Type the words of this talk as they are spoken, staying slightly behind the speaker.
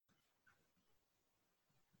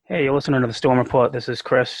Hey, you're listening to the Storm Report. This is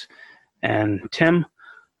Chris and Tim.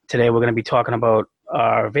 Today we're going to be talking about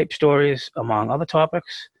our vape stories, among other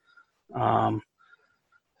topics. Um,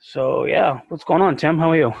 yeah, what's going on, Tim?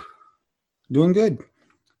 How are you? Doing good.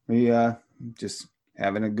 We just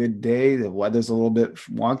having a good day. The weather's a little bit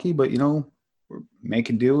wonky, but we're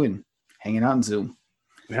making do and hanging out in Zoom.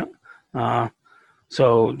 Yeah. Uh,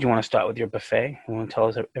 do you want to start with your buffet? You want to tell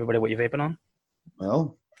us everybody what you're vaping on?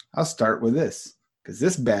 Well, I'll start with this because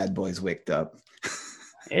this bad boy's waked up,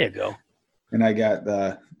 There you go. and I got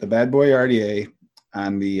the bad boy RDA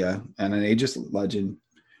on the on an Aegis Legend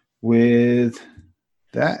with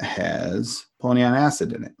that has pony on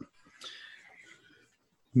acid in it.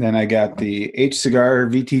 Then I got the H Cigar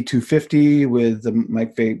VT250 with the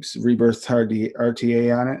Mike Vapes Rebirth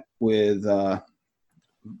RTA on it with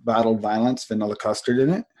bottled violence vanilla custard in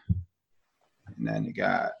it. And then you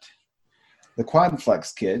got the Quad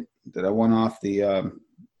Flex kit that I won off the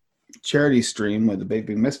charity stream with the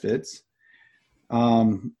Vaping Misfits.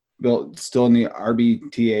 Built still in the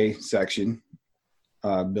RBTA section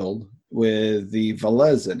build with the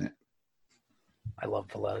Velez in it. I love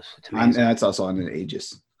Velez. It's And amazing. that's also on an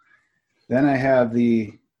Aegis. Then I have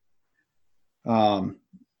the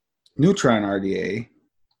Neutron RDA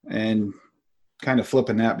and kind of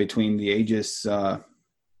flipping that between the Aegis, the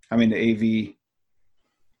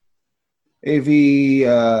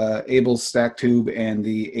AV Able stack tube and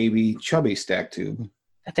the AV Chubby stack tube.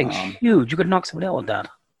 That thing's huge. You could knock somebody out with that.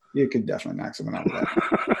 You could definitely knock someone out with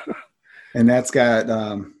that. And that's got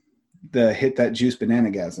the Hit That Juice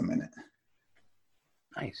Bananagasm in it.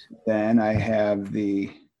 Nice. Then I have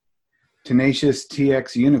the Tenacious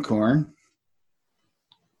TX Unicorn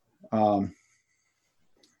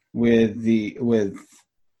with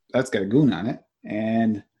that's got a goon on it,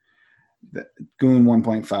 and the goon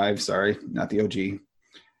 1.5, sorry, not the OG,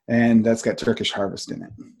 and that's got Turkish Harvest in it.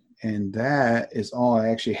 And that is all I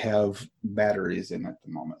actually have batteries in at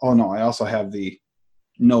the moment. Oh no, I also have the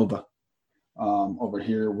Nova over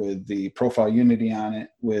here with the Profile Unity on it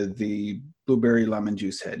with the blueberry lemon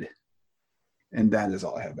juice head. And that is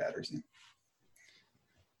all I have batteries in.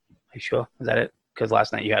 Are you sure? Is that it? Because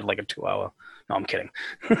last night you had like a 2 hour. No, I'm kidding.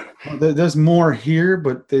 Well, there's more here,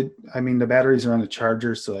 but the batteries are on a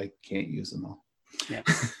charger, so I can't use them all. Yeah.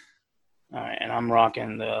 All right, and I'm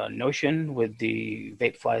rocking the Notion with the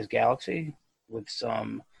Vape Flies Galaxy with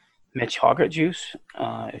some Mitch Hoggart juice.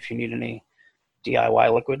 If you need any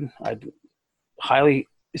DIY liquid, I'd highly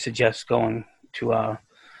suggest going to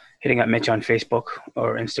hitting up Mitch on Facebook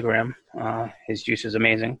or Instagram. His juice is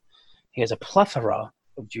amazing. He has a plethora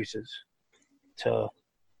of juices to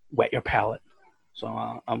wet your palate. So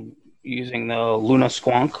I'm using the Luna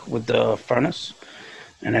Squonk with the furnace,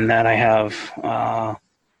 and in that I have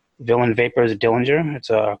Villain Vapors Dillinger.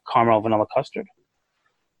 It's a caramel vanilla custard.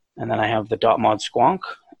 And then I have the Dot Mod Squonk.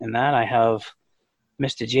 In that I have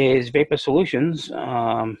Mr. J's Vapor Solutions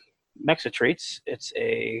Mexa Treats. It's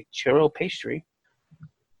a churro pastry.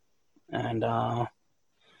 And I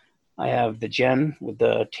have the Gen with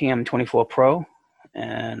the TM24 Pro.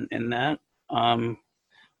 And in that, I'm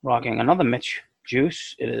rocking another Mitch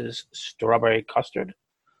juice. It is strawberry custard,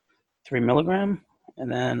 3 milligram.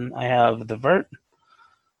 And then I have the Vert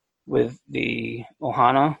with the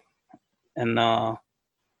Ohana and the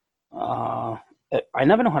I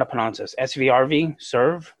never know how to pronounce this. SVRV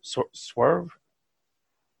Swerve.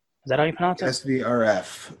 Is that how you pronounce it?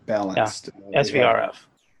 SVRF Yeah, balanced. SVRF.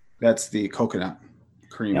 That's the coconut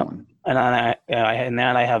cream Yep. one. And in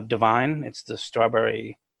that I have Divine. It's the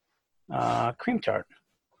strawberry cream tart.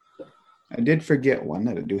 I did forget one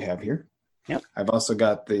that I do have here. Yep. I've also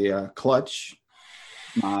got the Clutch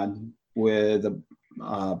mod with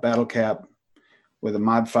a battle cap with a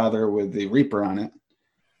mod father with the Reaper on it.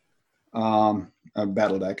 A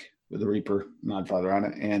battle deck with the Reaper mod father on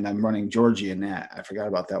it, and I'm running Georgie in that. I forgot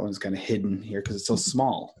about that one. It's kind of hidden here because it's so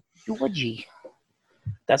small. Georgie.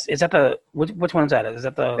 Which one is that? Is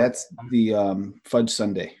that the? That's the Fudge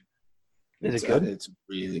Sundae. Is it good? It's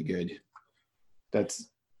really good.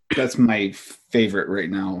 That's my favorite right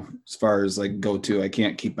now as far as like go to. I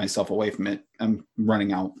can't keep myself away from it. I'm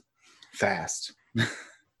running out fast.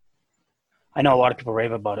 I know a lot of people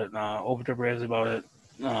rave about it. Overdrive raves about it.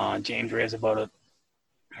 James raves about it.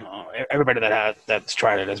 Everybody that's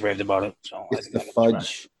tried it has raved about it. So it's the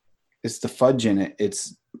fudge. It's the fudge in it.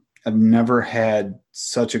 I've never had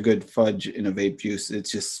such a good fudge in a vape juice.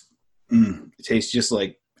 It's just it tastes just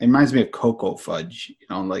like it reminds me of cocoa fudge.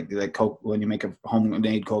 Like Coke when you make a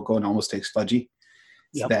homemade cocoa and it almost tastes fudgy.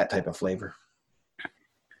 It's that type of flavor.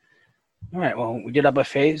 All right. Well, we did our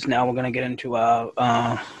buffets. Now we're gonna get into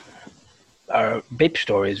our vape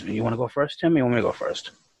stories. You want to go first, Tim? Or you want me to go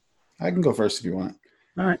first? I can go first if you want.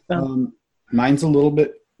 All right. Mine's a little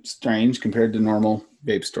bit strange compared to normal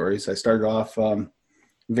vape stories. I started off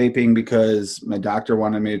vaping because my doctor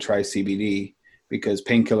wanted me to try CBD because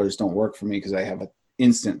painkillers don't work for me because I have an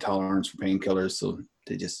instant tolerance for painkillers. So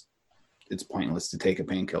it's pointless to take a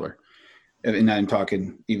painkiller. And I'm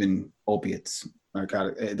talking even opiates,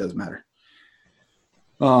 narcotic, it doesn't matter.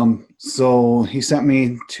 So he sent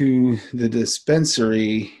me to the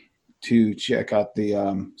dispensary to check out the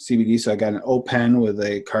CBD. So I got an O-Pen with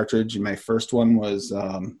a cartridge. And my first one was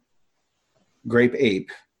Grape Ape,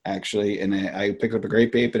 actually. And I picked up a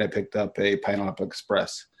Grape Ape and I picked up a Pineapple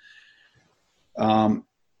Express. And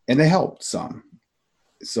they helped some.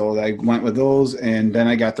 So I went with those. And then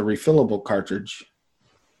I got the refillable cartridge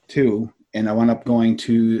too. And I wound up going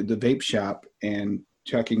to the vape shop and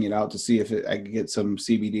checking it out to see if I could get some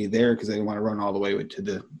CBD there because I didn't want to run all the way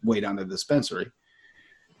down to the dispensary.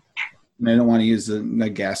 And I don't want to use the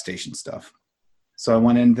gas station stuff. So I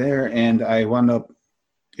went in there and I wound up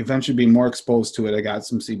eventually being more exposed to it. I got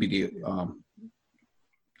some CBD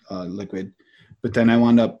liquid, but then I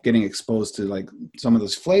wound up getting exposed to like some of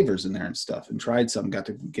those flavors in there and stuff and tried some, got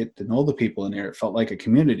to get to know the people in there. It felt like a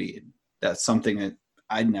community. That's something that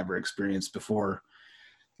I'd never experienced before.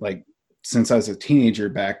 Like since I was a teenager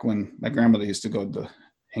back when my grandmother used to go to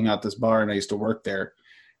hang out this bar and I used to work there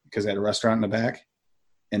because I had a restaurant in the back.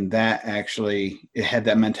 And that actually, it had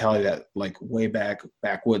that mentality, that like way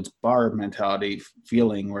backwoods bar mentality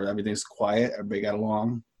feeling where everything's quiet, everybody got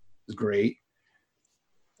along. It was great.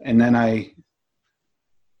 And then I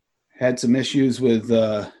had some issues with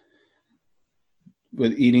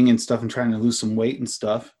eating and stuff and trying to lose some weight and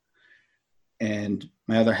stuff. And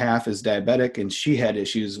my other half is diabetic and she had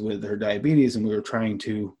issues with her diabetes and we were trying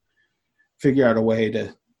to figure out a way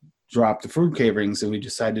to drop the food cravings and we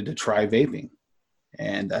decided to try vaping.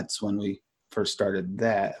 And that's when we first started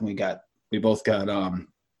that. And we both got,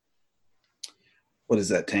 what is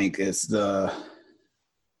that tank? It's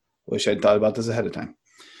wish I'd thought about this ahead of time.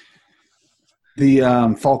 The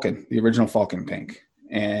Falcon, the original Falcon tank.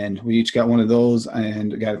 And we each got one of those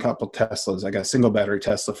and got a couple Teslas. I got a single battery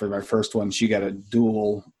Tesla for my first one. She got a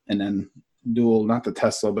dual, not the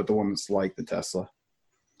Tesla, but the one that's like the Tesla.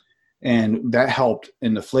 And that helped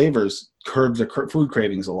in the flavors curb the food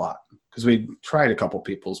cravings a lot because we tried a couple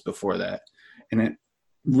people's before that and it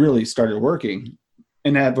really started working.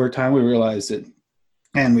 And over time we realized it,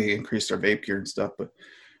 and we increased our vape gear and stuff, but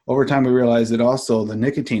over time we realized that also the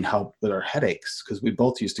nicotine helped with our headaches because we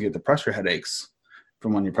both used to get the pressure headaches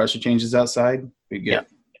from when your pressure changes outside. We get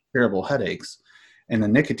terrible headaches, and the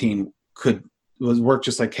nicotine work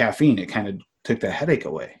just like caffeine. It kind of took the headache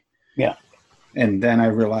away. Yeah. And then I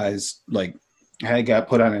realized like I got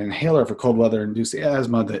put on an inhaler for cold weather induced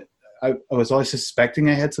asthma that I was always suspecting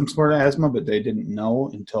I had some sort of asthma, but they didn't know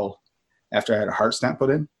until after I had a heart stent put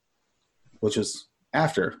in, which was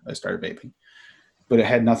after I started vaping. But it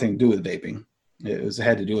had nothing to do with vaping. It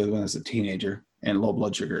had to do with when I was a teenager and low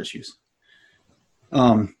blood sugar issues.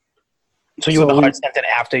 So you had the heart stent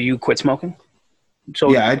after you quit smoking?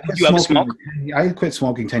 So yeah, I quit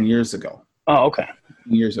smoking 10 years ago. Oh, okay.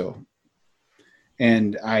 Years ago.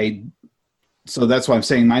 And so that's why I'm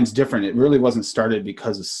saying mine's different. It really wasn't started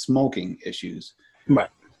because of smoking issues. Right.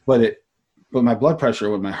 But my blood pressure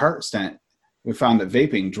with my heart stent, we found that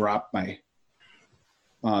vaping dropped my,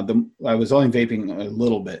 I was only vaping a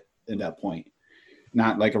little bit at that point,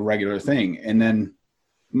 not like a regular thing. And then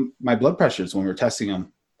my blood pressures, when we were testing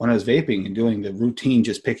them, when I was vaping and doing the routine,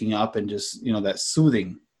 just picking up and just, that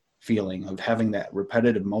soothing feeling of having that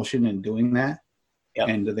repetitive motion and doing that. Yep.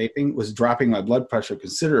 And the vaping was dropping my blood pressure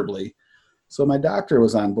considerably. So my doctor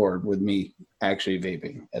was on board with me actually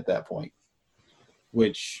vaping at that point,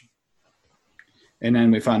 and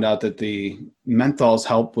then we found out that the menthols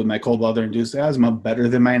help with my cold weather induced asthma better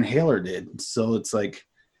than my inhaler did. So it's like,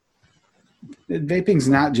 vaping's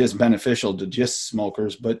not just beneficial to just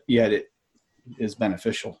smokers, but yet it is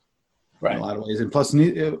beneficial in a lot of ways. And plus,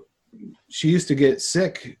 she used to get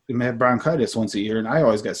sick and have bronchitis once a year, and I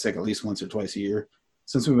always got sick at least once or twice a year.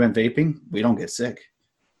 Since we've been vaping, we don't get sick.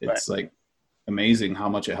 It's like amazing how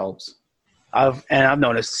much it helps. I've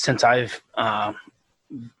noticed since I've been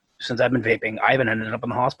vaping, I haven't ended up in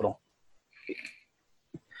the hospital.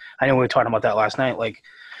 I know we were talking about that last night. Like,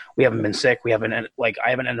 we haven't been sick. I haven't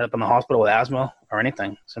ended up in the hospital with asthma or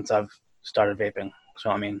anything since I've started vaping. So,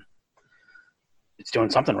 I mean, it's doing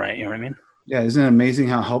something right. You know what I mean? Yeah. Isn't it amazing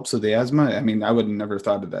how it helps with the asthma? I mean, I would have never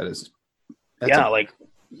thought of that as.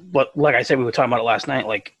 Like I said, we were talking about it last night.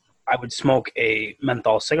 Like, I would smoke a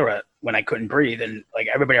menthol cigarette when I couldn't breathe. And like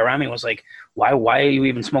everybody around me was like, why are you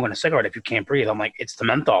even smoking a cigarette if you can't breathe? I'm like, it's the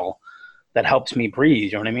menthol. that helps me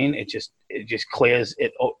breathe. You know what I mean? It just clears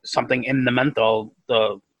it. Something in the menthol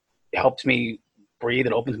it helps me breathe.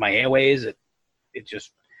 It opens my airways. It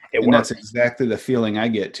And that's works. exactly the feeling I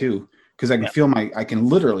get too. Because I can Yeah. feel I can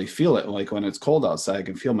literally feel it. Like when it's cold outside, I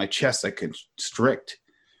can feel my chest like constrict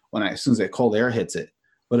as soon as that cold air hits it.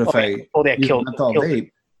 But if I That use a killed menthol killed it.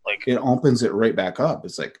 vape, Like, it opens it right back up.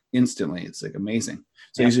 It's like instantly. It's like amazing.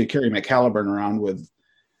 So I yeah, usually carry my Caliburn around with.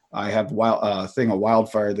 I have thing of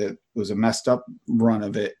Wildfire that was a messed up run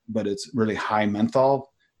of it, but it's really high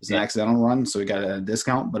menthol. It's an yeah. accidental run, so we got it at a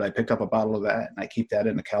discount. But I picked up a bottle of that, and I keep that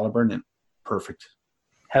in the Caliburn, and perfect.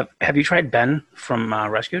 Have you tried Ben from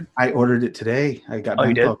Rescued? I ordered it today. I got Oh,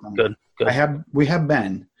 you did? menthol coming. Good, good. We have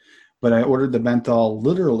Ben, but I ordered the menthol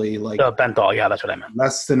literally like The Benthol, yeah, that's what I meant.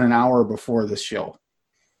 less than an hour before the show.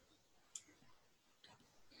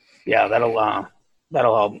 Yeah, that'll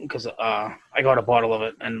help because I got a bottle of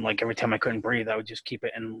it, and like every time I couldn't breathe, I would just keep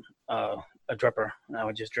it in a dripper, and I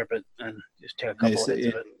would just drip it and just take a couple of hits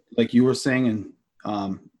of it. Like you were saying, and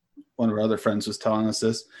one of our other friends was telling us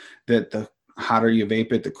this, that the hotter you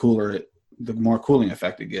vape it, the cooler the more cooling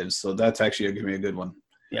effect it gives. So that's actually going to be a good one.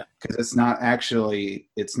 Yeah, because it's not actually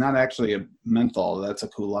a menthol. That's a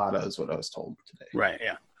Coolada, is what I was told today. right.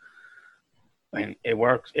 Yeah, I mean it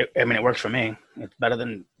works. It works for me. It's better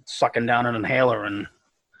than sucking down an inhaler, and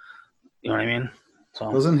you know what I mean.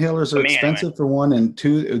 So Those inhalers are expensive anyway. For one, and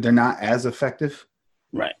two, they're not as effective.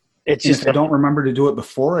 Right. It's and just if I don't remember to do it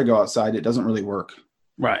before I go outside, it doesn't really work.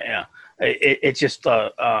 Right. Yeah. It's just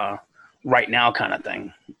right now kind of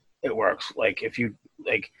thing. It works. Like if you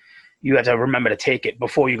you have to remember to take it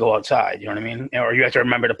before you go outside. You know what I mean? Or you have to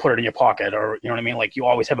remember to put it in your pocket, or you know what I mean? Like you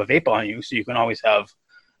always have a vape on you, so you can always have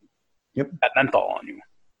that menthol on you.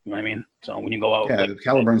 You know what I mean? So when you go out, the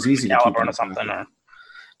Caliburn's easy to keep or something. Or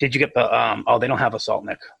did you get the? Oh, they don't have a salt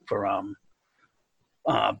nick for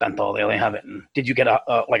Benthol. They only have it. Did you get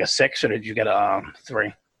a 6 or did you get a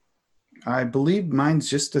 3? I believe mine's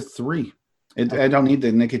just a 3. I don't need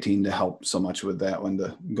the nicotine to help so much with that one.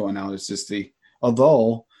 The going out, it's just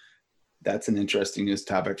although that's an interesting news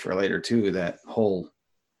topic for later too. That whole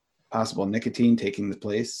possible nicotine taking the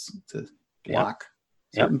place to block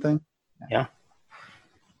certain thing. Yeah.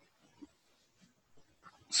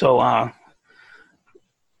 So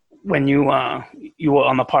when you were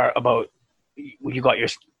on the part about you got your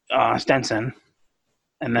stents in,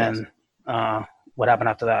 and then what happened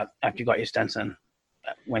after that? After you got your stents in,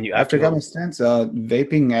 after I got my stents,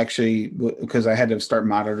 vaping actually, because I had to start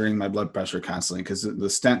monitoring my blood pressure constantly because the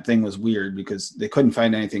stent thing was weird because they couldn't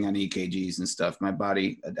find anything on EKGs and stuff. My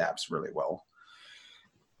body adapts really well,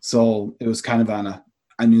 so it was kind of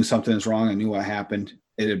I knew something was wrong. I knew what happened.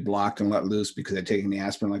 It had blocked and let loose because I'd taken the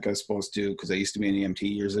aspirin like I was supposed to because I used to be an EMT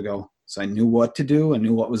years ago. So I knew what to do. I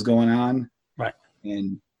knew what was going on. Right.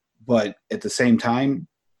 But at the same time,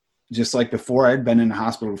 just like before, I'd been in the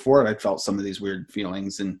hospital before, I'd felt some of these weird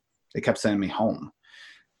feelings, and they kept sending me home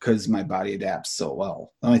because my body adapts so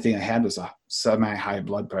well. The only thing I had was a semi-high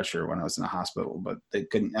blood pressure when I was in the hospital, but they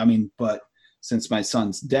couldn't. But since my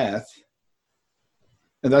son's death,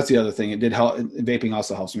 and that's the other thing, it did help. Vaping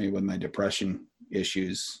also helps me with my depression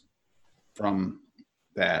issues from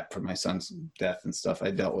my son's death and stuff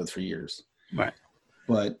I dealt with for years. Right.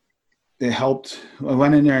 But it helped. I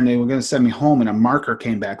went in there and they were going to send me home, and a marker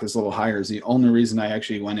came back this little higher. Is the only reason I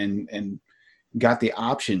actually went in and got the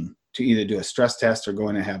option to either do a stress test or go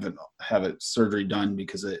in and have a surgery done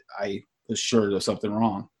because I was sure there was something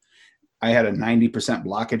wrong. I had a 90%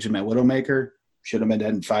 blockage in my Widowmaker. Should have been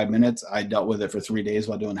dead in 5 minutes. I dealt with it for 3 days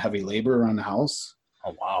while doing heavy labor around the house.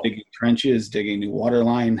 Oh, wow. Digging trenches, digging new water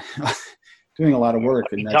line, doing a lot of work.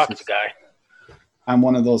 And that's the guy. I'm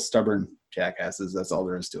one of those stubborn jackasses. That's all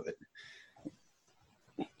there is to it.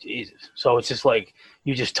 Jesus. So it's just like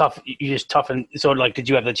you just toughen. So like, did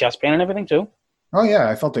you have the chest pain and everything too? Oh yeah,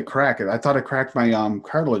 I felt it crack. I thought it cracked my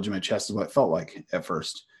cartilage in my chest is what it felt like at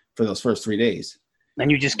first for those first 3 days. And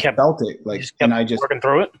you just kept felt it and I just working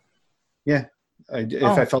through it. Yeah, if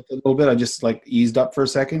I felt it a little bit, I just like eased up for a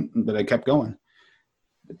second, but I kept going.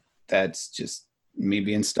 That's just me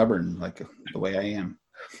being stubborn, like the way I am.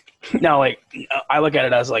 No, like I look at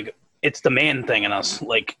it as like it's the man thing in us.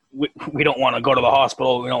 Like we don't want to go to the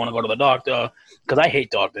hospital. We don't want to go to the doctor because I hate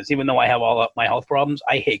doctors. Even though I have all of my health problems,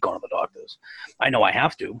 I hate going to the doctors. I know I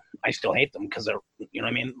have to. I still hate them because they're, you know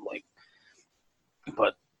what I mean? Like,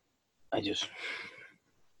 but I just.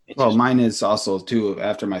 Mine is also too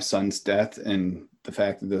after my son's death and the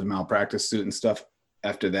fact that there's a malpractice suit and stuff.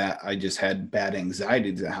 After that, I just had bad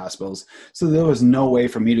anxiety to the hospitals. So there was no way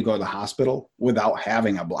for me to go to the hospital without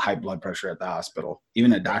having a high blood pressure at the hospital,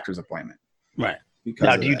 even a doctor's appointment. Right. because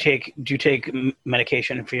Now, of do you that. take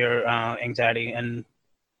medication for your anxiety and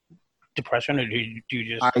depression, or do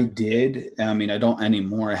you just? I did. I mean, I don't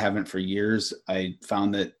anymore. I haven't for years. I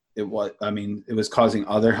found that it was causing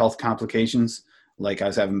other health complications. Like I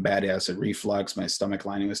was having bad acid reflux. My stomach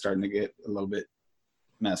lining was starting to get a little bit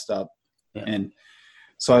messed up. Yeah. And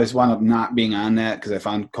so I just wound up not being on that because I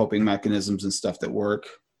found coping mechanisms and stuff that work.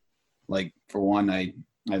 Like for one, I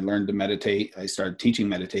learned to meditate. I started teaching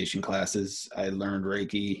meditation classes. I learned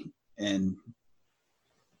Reiki, and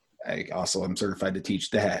I also am certified to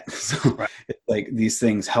teach that. So Right. like these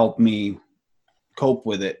things help me cope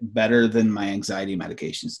with it better than my anxiety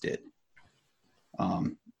medications did.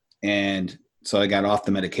 And so I got off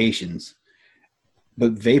the medications,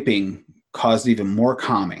 but vaping caused even more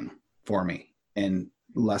calming for me and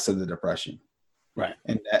less of the depression. Right.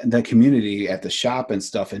 And that community at the shop and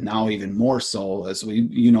stuff, and now even more so as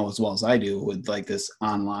as well as I do with like this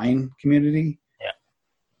online community. Yeah.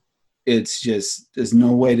 It's just, there's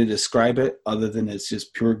no way to describe it other than it's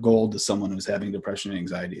just pure gold to someone who's having depression and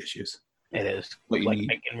anxiety issues. It is. What you Like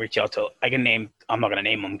need. I can reach out to. I can name. I'm not going to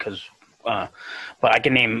name them but I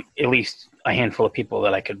can name at least a handful of people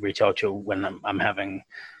that I could reach out to when I'm having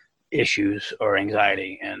issues or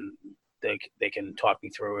anxiety, and they can talk me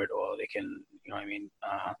through it, or they can, you know what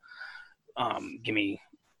I mean, give me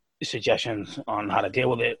suggestions on how to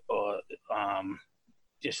deal with it, or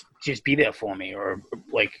just be there for me, or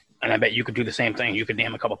like. And I bet you could do the same thing. You could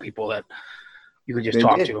name a couple people that you could just They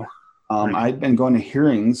talk did. to. I'd been going to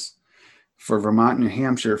hearings for Vermont and New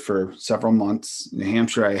Hampshire for several months. New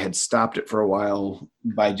Hampshire, I had stopped it for a while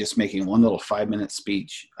by just making one little 5-minute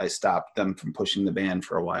speech. I stopped them from pushing the ban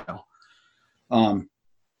for a while.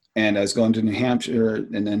 And I was going to New Hampshire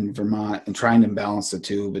and then Vermont and trying to balance the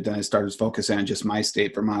two. But then I started focusing on just my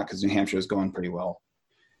state, Vermont, because New Hampshire was going pretty well.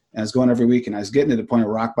 And I was going every week, and I was getting to the point of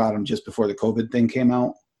rock bottom just before the COVID thing came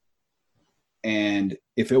out. And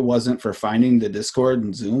if it wasn't for finding the Discord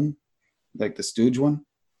and Zoom, like the Stooge one,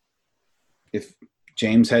 if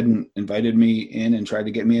James hadn't invited me in and tried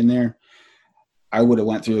to get me in there, I would have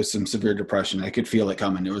went through some severe depression. I could feel it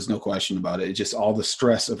coming. There was no question about it. It's just all the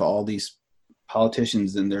stress of all these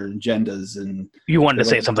politicians and their agendas. And You wanted to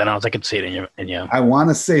say something else. I could see it in you. I want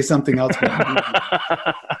to say something else,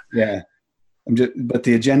 but yeah. But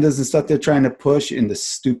the agendas and stuff they're trying to push, and the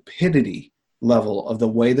stupidity level of the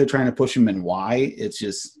way they're trying to push them and why, it's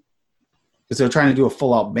just because they're trying to do a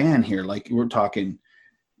full out ban here. Like we're talking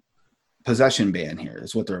possession ban here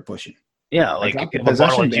is what they're pushing. Yeah, like if you have a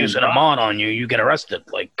bottle of juice and a mod on you, you get arrested.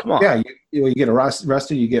 Like, come on. Yeah, you get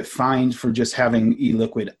arrested, you get fined for just having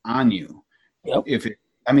e-liquid on you. Yep. If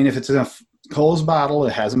it's in a closed bottle,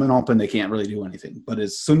 it hasn't been opened, they can't really do anything. But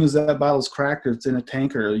as soon as that bottle's cracked or it's in a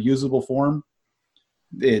tank or a usable form,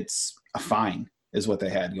 it's a fine is what they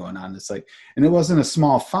had going on. It's like, and it wasn't a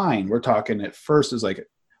small fine. We're talking at first it was like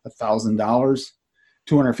 $1,000,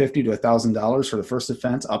 $250 to $1,000 for the first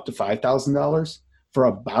offense, up to $5,000 for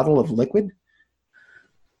a bottle of liquid.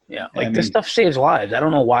 Yeah, like this stuff saves lives. I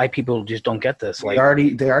don't know why people just don't get this. Like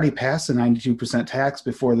they already passed the 92% tax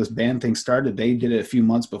before this ban thing started. They did it a few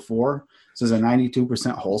months before. So there's a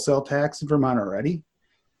 92% wholesale tax in Vermont already.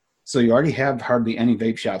 So you already have hardly any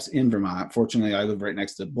vape shops in Vermont. Fortunately, I live right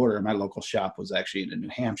next to the border. My local shop was actually in New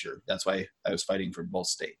Hampshire. That's why I was fighting for both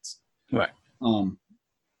states. Right.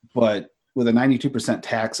 But with a 92%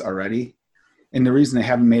 tax already, and the reason they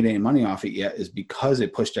haven't made any money off it yet is because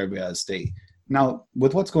it pushed everybody out of the state. Now,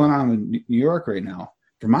 with what's going on in New York right now,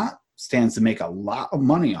 Vermont stands to make a lot of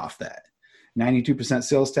money off that. 92%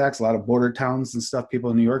 sales tax, a lot of border towns and stuff,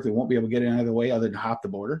 people in New York, they won't be able to get any other way other than hop the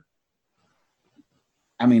border.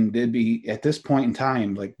 I mean, they'd be at this point in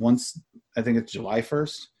time, like once, I think it's July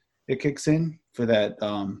 1st, it kicks in for that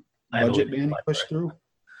budget ban pushed through.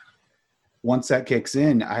 Once that kicks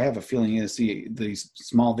in, I have a feeling you're going to see these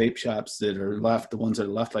small vape shops that are left, the ones that are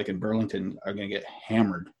left like in Burlington, are going to get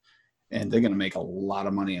hammered. And they're going to make a lot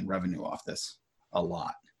of money in revenue off this. A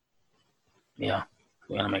lot. Yeah.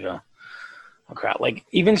 We're going to make a crap. Like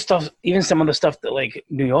even some of the stuff that like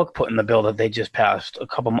New York put in the bill that they just passed a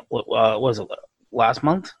couple, was it last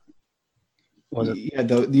month? Was it? Yeah.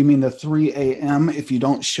 You mean the 3 a.m. if you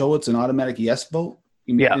don't show it's an automatic yes vote?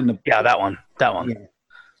 Yeah. That one.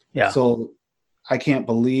 Yeah. So I can't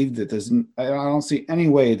believe that I don't see any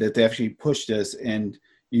way that they actually push this and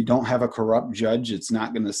you don't have a corrupt judge. It's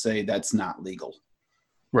not going to say that's not legal.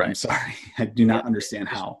 Right. I'm sorry. I do not understand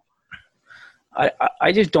how.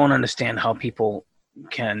 I just don't understand how people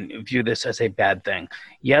can view this as a bad thing.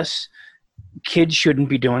 Yes, kids shouldn't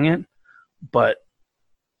be doing it, but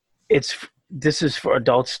this is for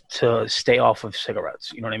adults to stay off of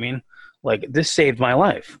cigarettes. You know what I mean? Like this saved my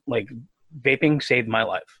life. Like vaping saved my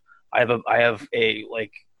life. I have a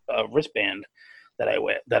like a wristband that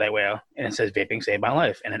I wear, and it says vaping saved my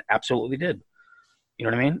life, and it absolutely did. You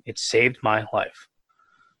know what I mean? It saved my life.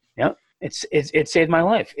 Yeah, it saved my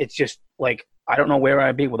life. It's just like I don't know where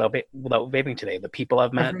I'd be without vaping today. The people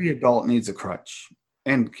I've met. Every adult needs a crutch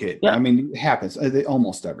and kid. I Yeah, mean, it happens.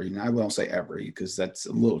 Almost every. I won't say every because that's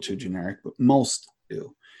a little too generic, but most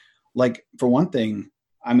do. Like for one thing,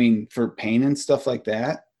 I mean, for pain and stuff like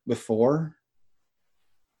that before,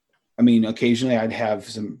 I mean, occasionally I'd have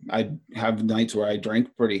nights where I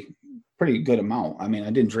drank pretty good amount. I mean, I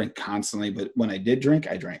didn't drink constantly, but when I did drink,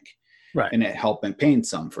 I drank, right. and it helped my pain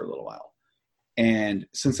some for a little while. And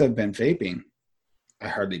since I've been vaping, I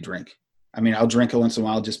hardly drink. I mean, I'll drink it once in a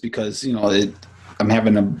while just because, I'm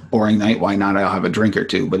having a boring night. Why not? I'll have a drink or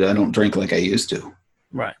two, but I don't drink like I used to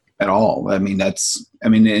Right. at all. I mean,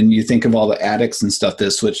 and you think of all the addicts and stuff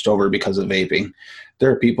that switched over because of vaping.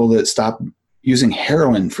 There are people that stopped using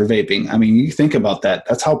heroin for vaping. I mean, you think about that.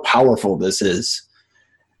 That's how powerful this is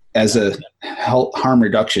as a health harm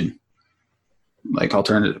reduction, like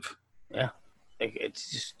alternative. Yeah.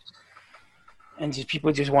 It's just, and just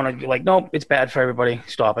people just want to be like, nope, it's bad for everybody.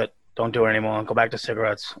 Stop it. Don't do it anymore. Go back to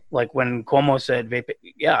cigarettes. Like when Cuomo said,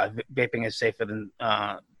 vaping is safer than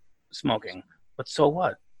smoking. But so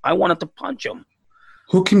what? I wanted to punch him.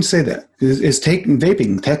 Who can say that? Is taking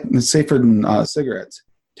vaping safer than cigarettes?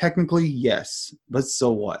 Technically, yes, but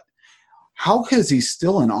so what? How is he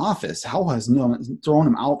still in office? How has no one thrown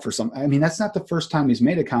him out for some? I mean, that's not the first time he's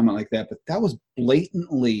made a comment like that, but that was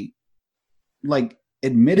blatantly like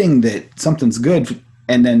admitting that something's good,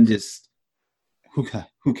 and then just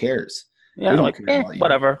who cares? Yeah, We don't like care about you.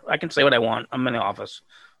 whatever. I can say what I want. I'm in the office.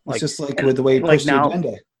 It's Like just like and with the way he like pushed the now,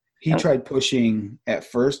 agenda. He and, tried pushing at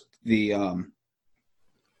first tried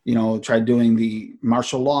doing the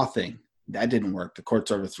martial law thing. That didn't work. The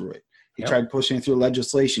courts overthrew it. He tried pushing through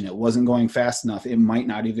legislation. It wasn't going fast enough. It might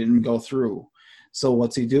not even go through. So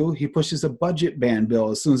what's he do? He pushes a budget ban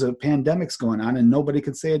bill as soon as a pandemic's going on and nobody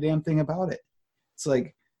can say a damn thing about it. It's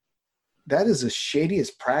like, that is the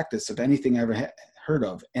shadiest practice of anything I ever heard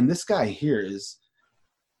of. And this guy here is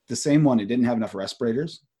the same one who didn't have enough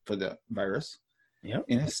respirators for the virus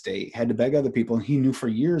in his state, had to beg other people. And he knew for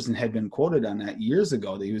years and had been quoted on that years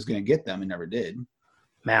ago that he was going to get them and never did.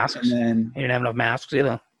 masks. And then He didn't have enough masks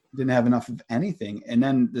either. didn't have enough of anything. And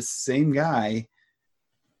then the same guy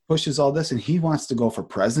pushes all this and he wants to go for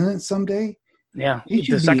president someday. Yeah. He The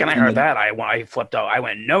should second be I heard that, I flipped out. I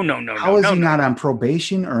went, no, no, no, How no, is no, he no. not on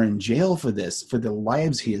probation or in jail for this, for the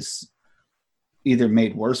lives he has either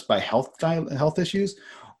made worse by health issues,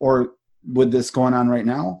 or with this going on right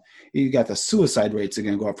now, you got the suicide rates are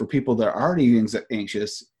going to go up for people that are already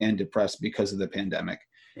anxious and depressed because of the pandemic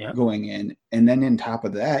going in. And then on top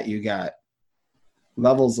of that, you got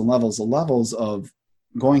levels and levels and levels of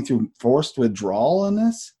going through forced withdrawal in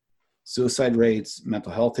this. Suicide rates,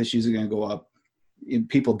 mental health issues are going to go up.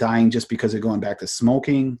 People dying just because they're going back to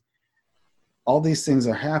smoking. All these things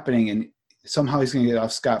are happening, and somehow he's going to get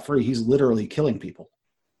off scot-free. He's literally killing people.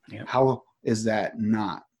 Yep. How is that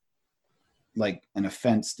not like an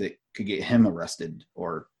offense that could get him arrested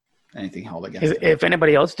or anything held against him? If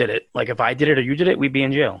anybody else did it, like if I did it or you did it, we'd be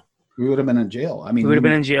in jail. We would have been in jail. I mean, we would have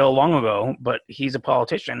been in jail long ago, but he's a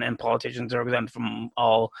politician, and politicians are exempt from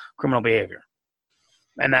all criminal behavior.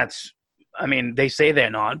 And that's, I mean, they say they're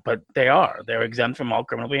not, but they are. They're exempt from all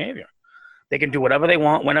criminal behavior. They can do whatever they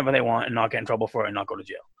want, whenever they want, and not get in trouble for it and not go to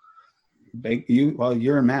jail.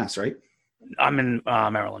 You're in Mass, right? I'm in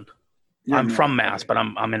Maryland. I'm from Mass, but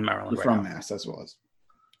I'm in Maryland. You're from Mass, as well as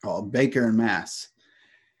Baker in Mass.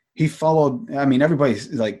 He followed. I mean,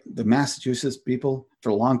 everybody's like the Massachusetts people for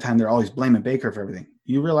a long time. They're always blaming Baker for everything.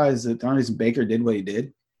 You realize that the only reason Baker did what he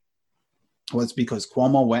did was because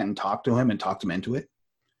Cuomo went and talked to him and talked him into it.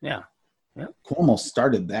 Yeah. Cuomo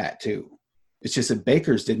started that too. It's just that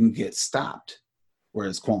Baker's didn't get stopped,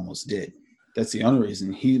 whereas Cuomo's did. That's the only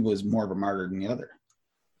reason he was more of a martyr than the other.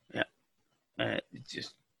 Yeah.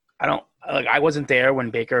 I wasn't there when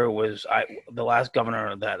Baker was, the last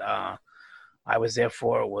governor that I was there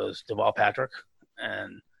for was Deval Patrick,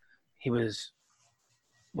 and he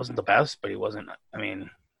wasn't the best, but he wasn't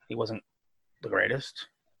the greatest.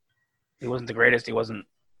 He wasn't the greatest. He wasn't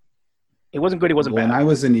good. He wasn't bad. When I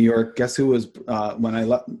was in New York, guess who was, when I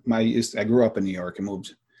left I grew up in New York and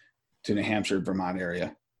moved to New Hampshire, Vermont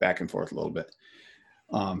area, back and forth a little bit.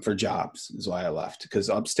 For jobs is why I left, because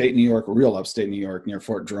real upstate New York, near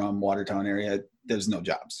Fort Drum, Watertown area, there's no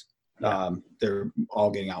jobs. Yeah. They're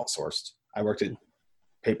all getting outsourced. I worked at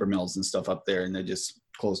paper mills and stuff up there, and they just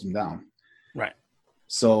closed them down. Right.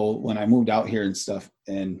 So when I moved out here and stuff,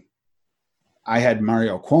 and I had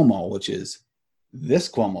Mario Cuomo, which is this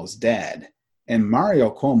Cuomo's dad. And Mario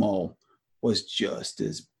Cuomo was just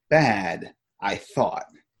as bad, I thought,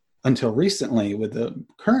 until recently with the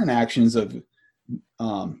current actions of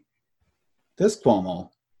this Cuomo.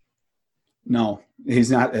 No, he's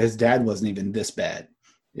not. His dad wasn't even this bad.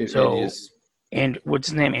 And what's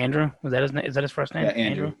his name? Andrew? Was that his name? Is that his first name? Yeah,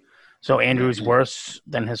 Andrew. So Andrew's worse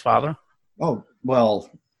than his father? Oh, well,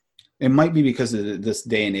 it might be because of this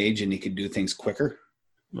day and age and he could do things quicker.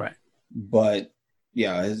 Right. But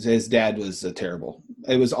yeah, his dad was terrible.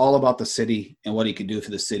 It was all about the city and what he could do for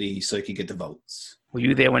the city so he could get the votes. Were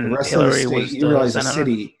you there when the rest Hillary of the state, was you realize senator? the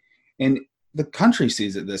city and the country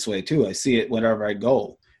sees it this way too. I see it wherever I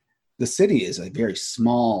go. The city is a very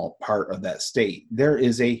small part of that state. There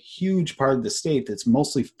is a huge part of the state that's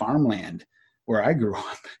mostly farmland where I grew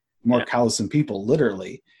up, more cows than people,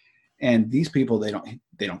 literally. And these people, they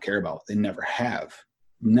don't care about. They never have,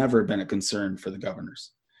 never been a concern for the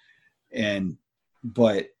governors.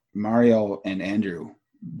 But Mario and Andrew,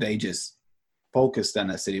 they just focused on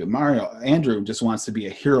that city. But Andrew just wants to be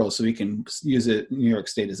a hero so he can use it, New York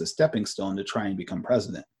State, as a stepping stone to try and become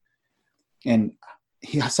president. And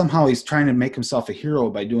he's trying to make himself a hero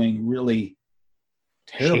by doing really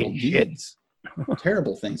terrible deeds,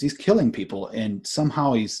 terrible things. He's killing people, and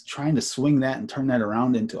somehow he's trying to swing that and turn that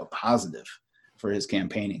around into a positive for his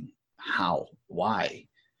campaigning. How? Why?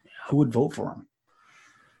 Who would vote for him?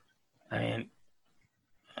 I mean,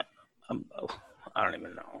 I don't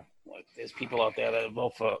even know. Like, there's people out there that would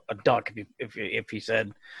vote for a duck if he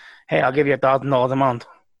said, "Hey, I'll give you $1,000 a month."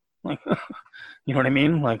 Like, you know what I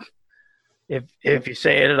mean? Like, if you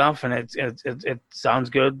say it enough and it sounds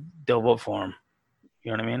good, they'll vote for him.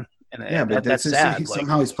 You know what I mean? And but that's sad.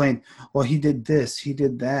 Somehow he's playing. Well, he did this, he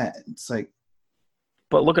did that. It's like,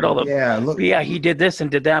 but look at all the he did this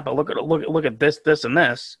and did that. But look at this and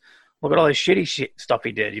this. Look at all the shitty stuff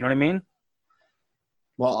he did. You know what I mean?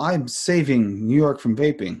 Well, I'm saving New York from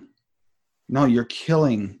vaping. No, you're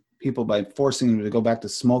killing people by forcing them to go back to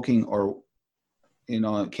smoking or,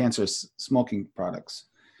 cancerous smoking products.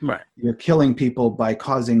 Right. You're killing people by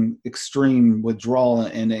causing extreme withdrawal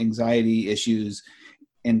and anxiety issues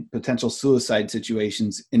and potential suicide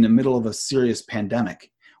situations in the middle of a serious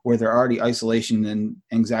pandemic where they're already isolation and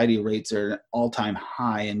anxiety rates are at an all-time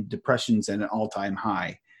high and depression's at an all-time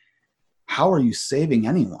high. How are you saving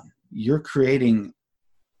anyone? You're creating,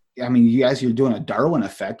 you're doing a Darwin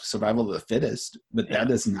effect, survival of the fittest, but that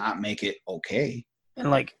does not make it okay. And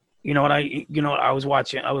I was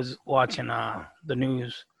watching the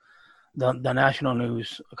news, the national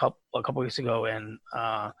news a couple weeks ago, and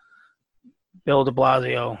Bill de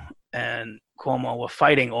Blasio and Cuomo were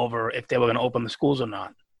fighting over if they were going to open the schools or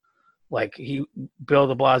not. Like, Bill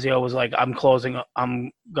de Blasio was like, I'm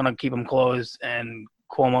going to keep them closed. And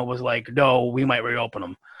Cuomo was like, no, we might reopen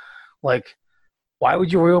them. Like, why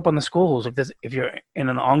would you reopen the schools if you're in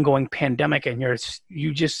an ongoing pandemic and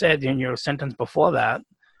you just said in your sentence before that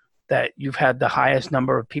you've had the highest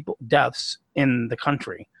number of deaths in the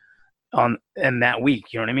country in that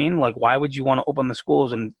week? You know what I mean? Like, why would you want to open the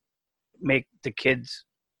schools and make the kids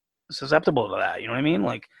susceptible to that? You know what I mean?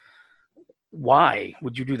 Like, why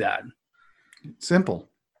would you do that? Simple.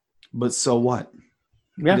 But so what?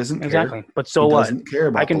 Yeah, he doesn't exactly. Care. But so he what? Doesn't care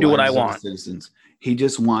about I can do what I want. Citizens. He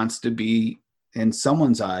just wants to be, in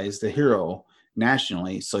someone's eyes, the hero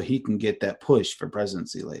nationally, so he can get that push for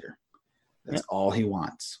presidency later. That's all he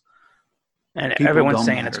wants. And everyone's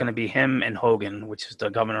saying it's going to be him and Hogan, which is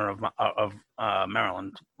the governor of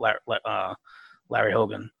Maryland, Larry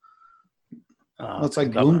Hogan. It's like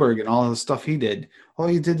Bloomberg and all the stuff he did. Oh,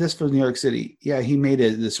 he did this for New York City. Yeah, he made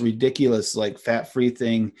this ridiculous, like, fat-free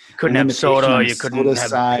thing. Couldn't have soda. You couldn't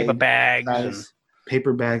have paper bags.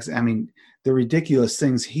 Paper bags. The ridiculous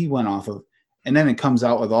things he went off of. And then it comes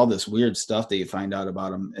out with all this weird stuff that you find out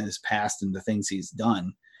about him in his past and the things he's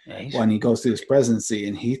done when he goes through his presidency.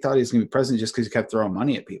 And he thought he was going to be president just because he kept throwing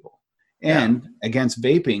money at people. And against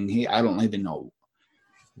vaping, I don't even know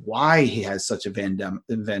why he has such a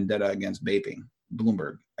vendetta against vaping.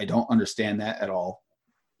 Bloomberg. I don't understand that at all.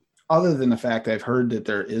 Other than the fact I've heard that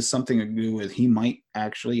there is something to do with he might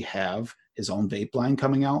actually have his own vape line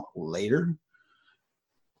coming out later.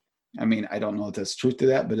 I don't know if there's truth to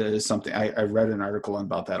that, but it is something. I read an article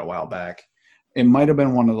about that a while back. It might have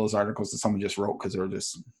been one of those articles that someone just wrote because they were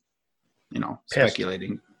just,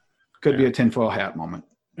 speculating. Could be a tinfoil hat moment.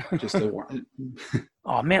 Just to warn.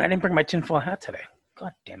 Oh man, I didn't bring my tinfoil hat today.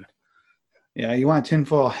 God damn it. Yeah, you want a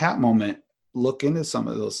tinfoil hat moment? Look into some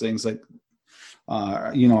of those things, like,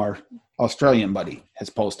 our Australian buddy has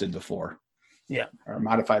posted before. Yeah. Our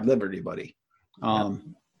Modified Liberty buddy.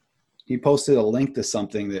 He posted a link to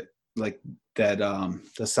something that, like,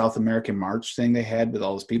 the South American March thing they had with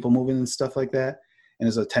all those people moving and stuff like that. And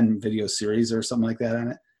there's a 10 video series or something like that on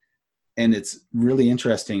it. And it's really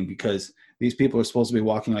interesting because these people are supposed to be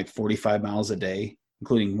walking like 45 miles a day,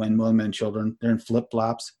 including men, women, and children. They're in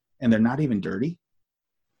flip-flops and they're not even dirty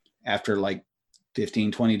after like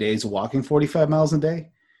 15, 20 days of walking 45 miles a day.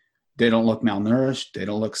 They don't look malnourished. They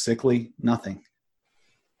don't look sickly, nothing.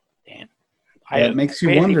 Damn. It makes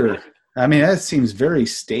you wonder. I mean, that seems very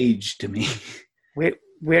staged to me. Where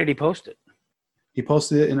did he post it? He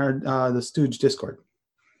posted it in our the Stooge Discord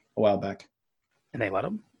a while back. And they let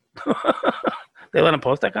him? They let him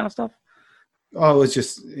post that kind of stuff? Oh, it was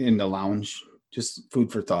just in the lounge. Just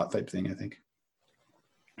food for thought type thing, I think.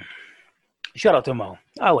 Shout out to Mo.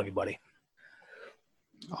 I love you, buddy.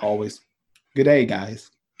 Always. Good day,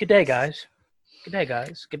 guys. Good day, guys. Good day,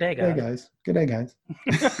 guys. Good day, guys. Good day, guys.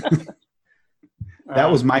 That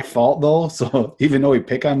was my fault, though. So even though we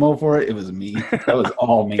pick on Mo for it, it was me. That was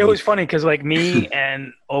all me. It was funny because like me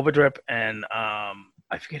and Overdrip and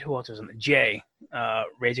I forget who else was in the Jay,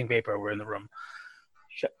 Raging Vapor were in the room.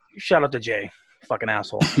 Shout out to Jay, fucking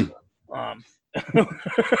asshole.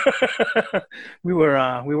 We were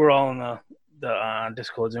all in the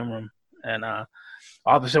Discord Zoom room, and all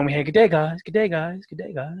of a sudden we had good day, guys. Good day, guys. Good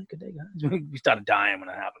day, guys. Good day, guys. We started dying when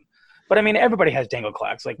it happened. But I mean, everybody has dangle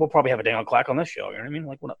clacks. Like we'll probably have a dangle clack on this show. You know what I mean?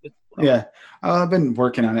 Like what up? Yeah, I've been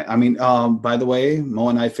working on it. I mean, by the way, Mo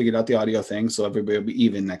and I figured out the audio thing, so everybody will be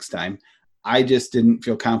even next time. I just didn't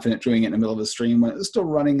feel confident doing it in the middle of a stream when it was still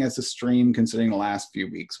running as a stream, considering the last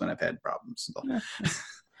few weeks when I've had problems. So. Yeah.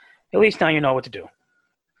 At least now you know what to do.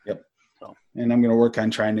 Yep. So. And I'm going to work on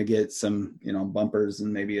trying to get some, bumpers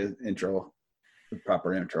and maybe an intro, the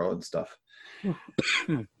proper intro and stuff.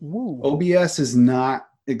 OBS is not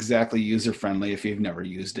exactly user friendly if you've never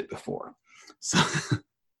used it before. So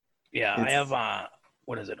yeah, I have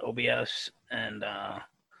what is it, OBS and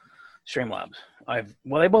Streamlabs.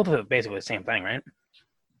 They both are basically the same thing, right?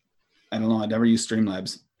 I don't know. I never used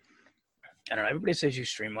Streamlabs. I don't know. Everybody says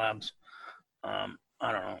use Streamlabs. I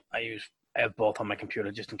don't know. I have both on my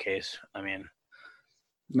computer just in case. I mean,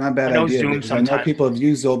 not a bad idea. Because I know people have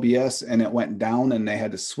used OBS and it went down and they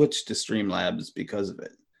had to switch to Streamlabs because of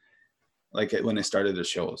it. Like when they started the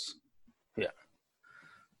shows. Yeah.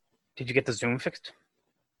 Did you get the Zoom fixed?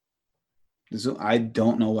 I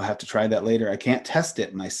don't know. We'll have to try that later. I can't test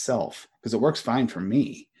it myself because it works fine for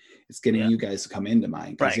me. It's getting you guys to come into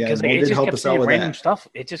mine. Right. Because it just kept saying random stuff.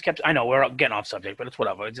 It just kept, I know we're getting off subject, but it's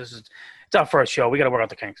whatever. It's our first show. We got to work out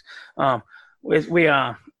the kinks.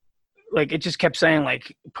 Like it just kept saying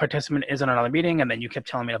like participant is in another meeting. And then you kept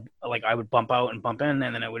telling me like I would bump out and bump in.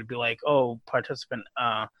 And then it would be like, oh, participant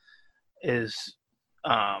has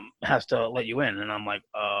to let you in. And I'm like,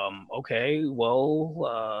 okay,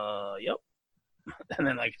 well, yep. And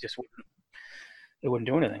then like it wouldn't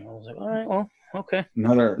do anything. I was like, all right, well, okay.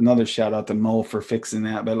 Another shout out to Mo for fixing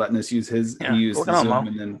that by letting us use his the Zoom,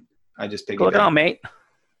 and then I just pick it up. Look out, mate.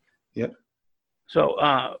 Yep. So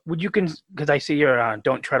would you because I see your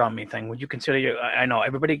don't tread on me thing, would you consider I know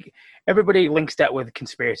everybody links that with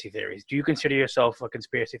conspiracy theories. Do you consider yourself a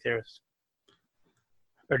conspiracy theorist?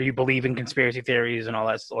 Or do you believe in conspiracy theories and all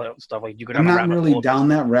that stuff? Like you could. I'm not really down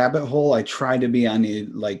that rabbit hole. I try to be on the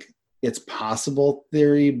like it's possible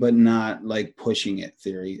theory, but not like pushing it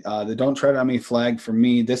theory. The don't tread on me flag for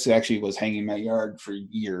me. This actually was hanging in my yard for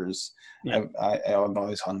years. Yeah. I've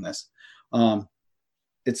always hung this.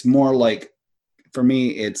 It's more like for me,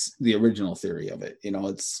 it's the original theory of it.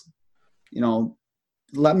 It's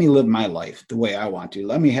let me live my life the way I want to.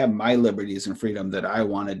 Let me have my liberties and freedom that I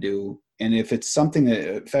want to do. And if it's something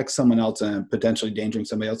that affects someone else and potentially endangering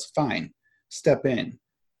somebody else, fine, step in.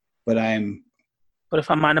 But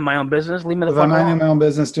if I'm minding my own business, leave me the fuck alone. If I'm minding my own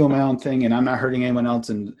business, doing my own thing, and I'm not hurting anyone else,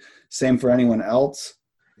 and same for anyone else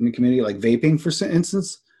in the community, like vaping, for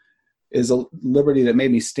instance, is a liberty that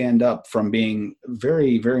made me stand up from being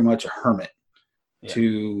very, very much a hermit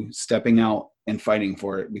to stepping out and fighting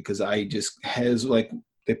for it, because I just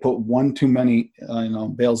they put one too many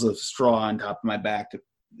bales of straw on top of my back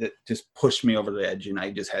that just pushed me over the edge, and I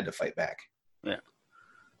just had to fight back. Yeah.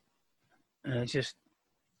 And it's just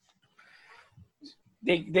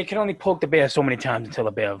they can only poke the bear so many times until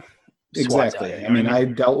the bear swats exactly. Out, I mean, I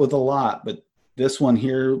dealt with a lot, but this one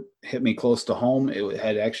here hit me close to home. It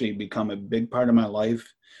had actually become a big part of my life.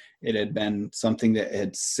 It had been something that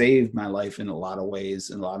had saved my life in a lot of ways,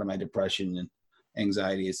 and a lot of my depression and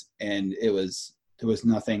anxieties. And there was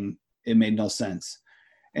nothing, it made no sense.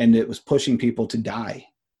 And it was pushing people to die.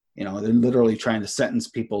 They're literally trying to sentence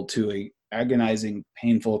people to a agonizing,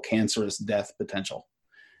 painful, cancerous death potential.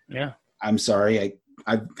 Yeah. I'm sorry.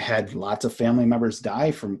 I've had lots of family members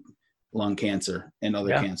die from lung cancer and other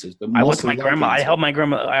Yeah. cancers, but I watched mostly my lung grandma.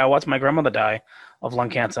 cancer. I watched my grandmother die of lung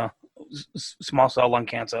cancer, small cell lung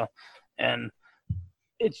cancer, and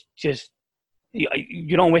it's just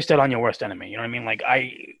you don't wish that on your worst enemy. You know what I mean? Like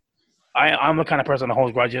I'm the kind of person that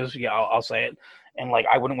holds grudges. Yeah, I'll say it, and like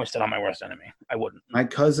I wouldn't wish that on my worst enemy. I wouldn't. My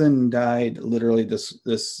cousin died literally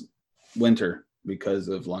this winter because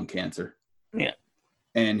of lung cancer. Yeah.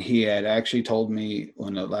 And he had actually told me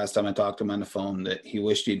when the last time I talked to him on the phone that he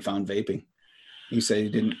wished he'd found vaping. He said he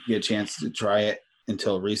didn't get a chance to try it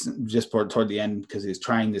until recent, just toward the end, because he was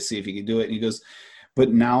trying to see if he could do it. And he goes, but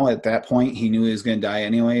now at that point, he knew he was going to die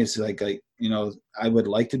anyways. Like, I would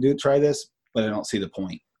like to try this, but I don't see the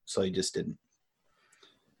point. So he just didn't.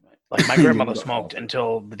 Like my He didn't grandmother go smoked forward.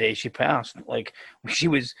 until the day she passed. Like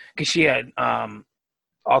because she had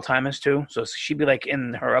Alzheimer's too, so she'd be like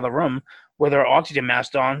in her other room with her oxygen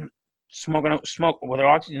mask on, smoke with her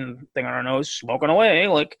oxygen thing on her nose, smoking away.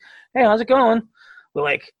 Like, hey, how's it going? We're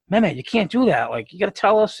like, man, you can't do that. Like, you got to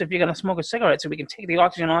tell us if you're gonna smoke a cigarette so we can take the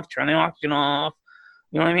oxygen off, turn the oxygen off.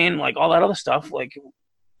 You know what I mean? Like all that other stuff. Like,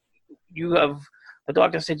 you have the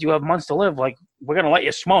doctor said you have months to live. Like, we're gonna let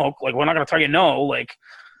you smoke. Like, we're not gonna tell you no. Like,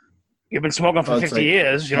 you've been smoking for Well, it's 50 like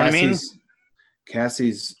years. You know what I mean?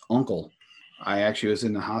 Cassie's uncle. I actually was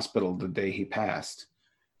in the hospital the day he passed.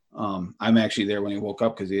 I'm actually there when he woke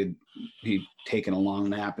up because he'd taken a long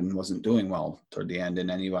nap and wasn't doing well toward the end, and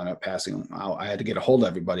then he wound up passing out. I had to get a hold of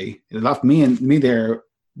everybody. It left me there,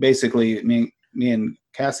 basically me and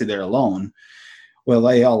Cassie there alone. Well,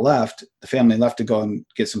 they all left. The family left to go and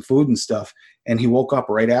get some food and stuff. And he woke up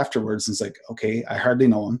right afterwards and it's like, okay, I hardly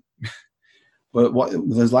know him. But what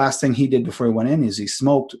the last thing he did before he went in is he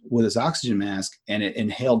smoked with his oxygen mask and it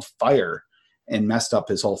inhaled fire and messed up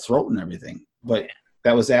his whole throat and everything. But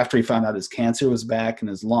that was after he found out his cancer was back in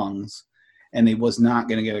his lungs, and he was not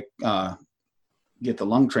going to get the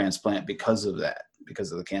lung transplant because of that,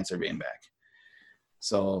 because of the cancer being back.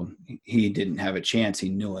 So he didn't have a chance. He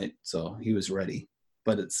knew it, so he was ready.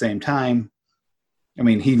 But at the same time, I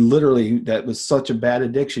mean, that was such a bad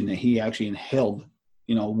addiction that he actually inhaled,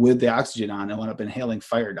 with the oxygen on, and wound up inhaling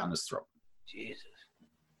fire down his throat. Jesus.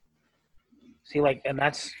 See, like, and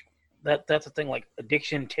that's the thing. Like,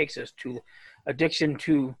 addiction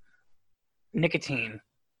to nicotine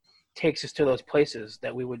takes us to those places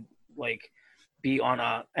that we would like be on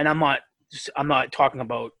a. And I'm not talking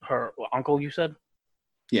about her uncle. You said.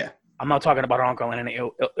 Yeah. I'm not talking about her uncle in any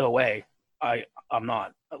ill way. I'm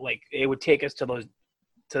not. Like, it would take us to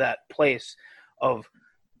that place of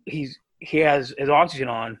he has his oxygen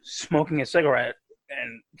on, smoking a cigarette,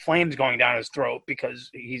 and flames going down his throat because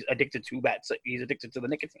he's addicted to that. He's addicted to the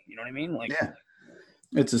nicotine. You know what I mean? Like, yeah,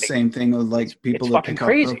 it's the same thing with like people it's that fucking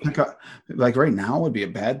crazy. like right now would be a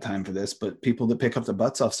bad time for this, but people that pick up the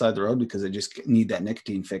butts offside the road because they just need that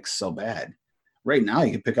nicotine fix so bad. Right now,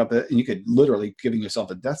 you could pick up it and you could literally giving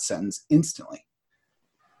yourself a death sentence instantly.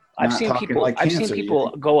 I've Not seen talking people. like I've seen cancer.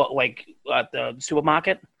 people go like at the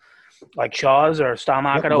supermarket, like Shaw's or Star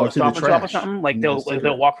Market Go or through the Stop and Shop or trash. something. Like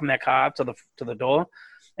they'll walk from their car to the door,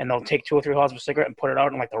 and they'll take 2 or 3 holes of a cigarette and put it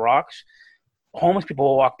out in like the rocks. Homeless people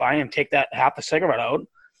will walk by and take that half the cigarette out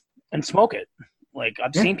and smoke it. Like,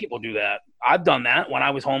 I've seen people do that. I've done that when I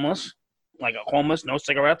was homeless, like homeless, no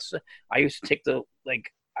cigarettes. I used to take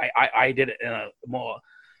I did it in a more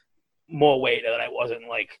way that I wasn't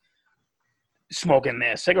like smoking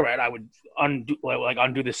their cigarette. I would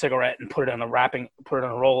undo the cigarette and put it in a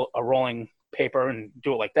rolling paper and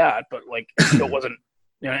do it like that. But like, it still wasn't,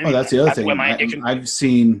 you know what I Oh, mean? that's the other That's where thing. my addiction. I've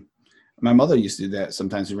seen my mother used to do that.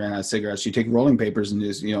 Sometimes we ran out of cigarettes. She'd take rolling papers and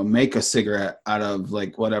just, make a cigarette out of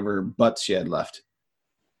like whatever butts she had left.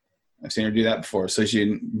 I've seen her do that before. So she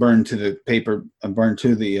didn't burn to the paper, burn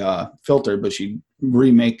to the filter, but she'd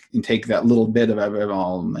remake and take that little bit of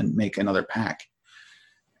all and make another pack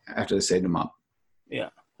after they saved them up. Yeah,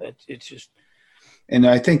 it's just. And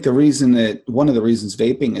I think one of the reasons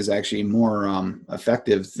vaping is actually more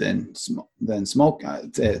effective than smoke,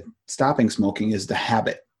 stopping smoking, is the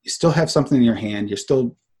habit. You still have something in your hand. You're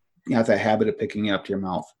still got that habit of picking it up to your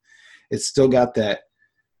mouth. It's still got that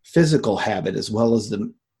physical habit as well as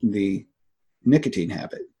the nicotine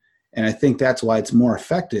habit. And I think that's why it's more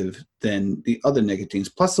effective than the other nicotines.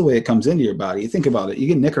 Plus the way it comes into your body. You think about it. You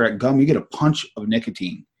get Nicorette gum, you get a punch of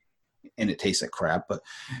nicotine and it tastes like crap, but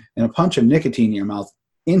a punch of nicotine in your mouth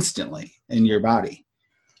instantly in your body,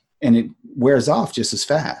 and it wears off just as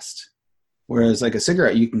fast. Whereas like a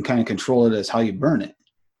cigarette, you can kind of control it as how you burn it.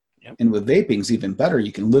 Yep. And with vaping's even better.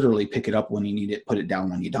 You can literally pick it up when you need it, put it down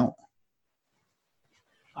when you don't.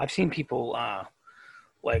 I've seen people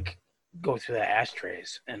like go through the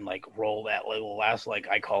ashtrays and like roll that little last, like,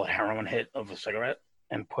 I call it heroin hit of a cigarette,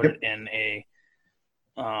 and put it in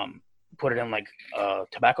like a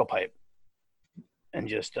tobacco pipe and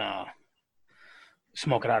just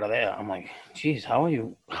smoke it out of there. I'm like, geez, how are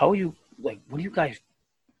you like, what do you guys,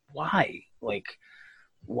 why? Like,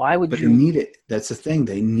 why would But you? they need it. That's the thing.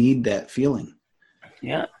 They need that feeling.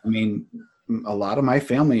 Yeah. I mean, a lot of my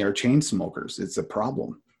family are chain smokers. It's a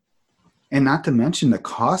problem. And not to mention the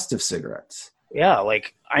cost of cigarettes. Yeah,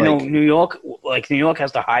 like I know New York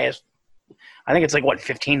has the highest. I think it's like what,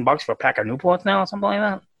 $15 for a pack of Newports now, or something like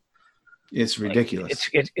that. It's ridiculous.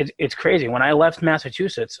 Like, it's crazy. When I left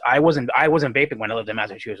Massachusetts, I wasn't vaping when I lived in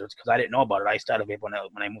Massachusetts because I didn't know about it. I started vaping when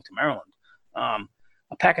I moved to Maryland.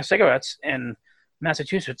 A pack of cigarettes in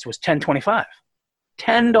Massachusetts was $10.25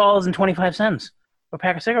 for a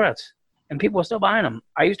pack of cigarettes, and people were still buying them.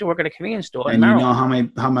 I used to work at a convenience store in Maryland. You know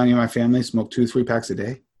how many of my family smoke 2-3 packs a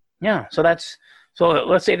day? Yeah, so let's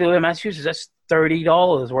say they live in Massachusetts, that's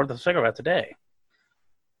 $30 worth of cigarettes a day.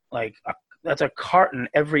 Like that's a carton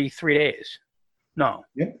every 3 days. No.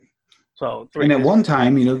 Yep. So and at one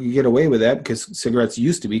time, you get away with that because cigarettes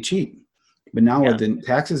used to be cheap. But now with the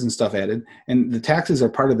taxes and stuff added, and the taxes are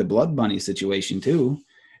part of the blood money situation too.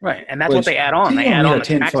 Right, and that's what they add on. They add on the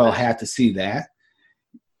tinfoil hat to see that.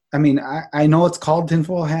 I mean, I know it's called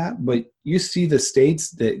tinfoil hat, but you see the states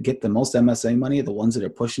that get the most MSA money, the ones that are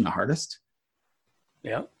pushing the hardest.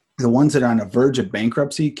 Yeah. The ones that are on the verge of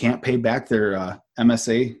bankruptcy can't pay back their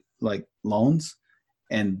MSA like loans,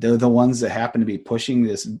 and they're the ones that happen to be pushing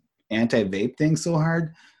this anti-vape thing so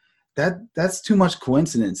hard. That's too much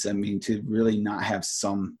coincidence. I mean, to really not have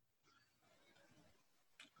some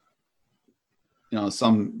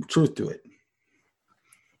truth to it.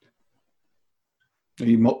 Are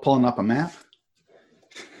you pulling up a map?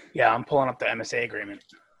 Yeah, I'm pulling up the MSA agreement.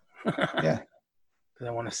 Yeah. Because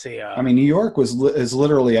I want to see. I mean, New York is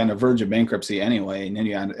literally on the verge of bankruptcy anyway, and then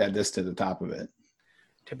you add this to the top of it.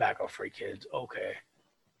 Tobacco-free kids. Okay.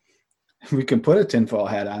 We can put a tinfoil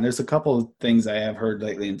hat on. There's a couple of things I have heard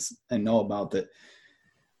lately and know about that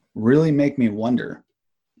really make me wonder.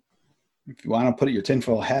 If you want to put your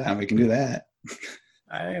tinfoil hat on, we can do that.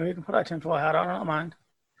 We can put our tinfoil hat on. I don't mind.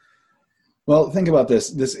 Well, think about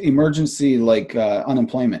this emergency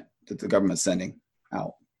unemployment that the government's sending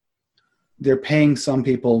out. They're paying some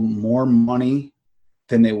people more money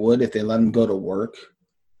than they would if they let them go to work.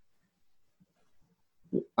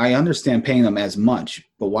 I understand paying them as much,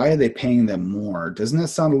 but why are they paying them more? Doesn't that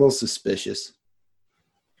sound a little suspicious?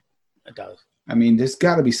 It does. I mean, there's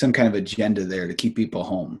got to be some kind of agenda there to keep people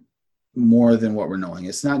home more than what we're knowing.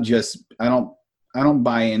 It's not just, I don't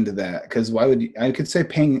buy into that, because I could say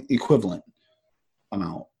paying equivalent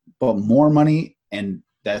amount, but more money, and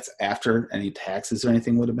that's after any taxes or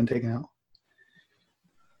anything would have been taken out.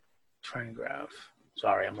 Train graph.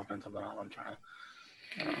 Sorry, I'm looking at something else. I'm trying.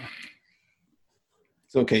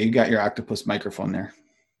 It's okay. You got your octopus microphone there.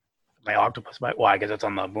 My octopus mic? Why? Because it's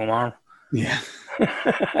on the boom arm? Yeah.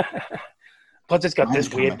 Plus, it's got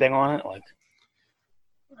this weird thing on it. Like,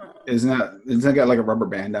 isn't that got like a rubber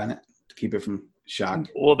band on it to keep it from shock?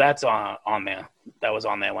 Well, that's on there. That was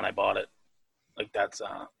on there when I bought it. Like, that's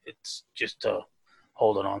it's just to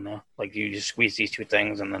hold it on there. Like, you just squeeze these two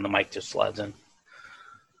things, and then the mic just slides in.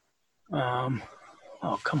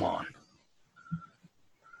 Oh, come on.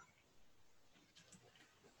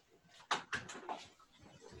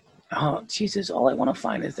 Oh, Jesus, all I want to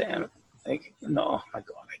find is the, like, no, my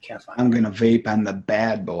God, I can't find it. I'm going to vape on the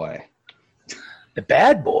bad boy. The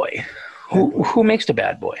bad boy? Who makes the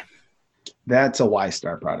bad boy? That's a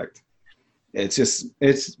Y-Star product. It's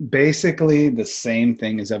basically the same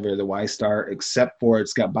thing as ever the Y-Star, except for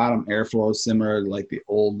it's got bottom airflow similar to like the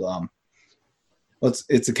old,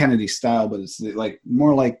 it's a Kennedy style, but it's like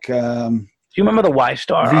more like. Do you remember the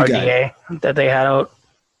Y-Star RDA that they had out?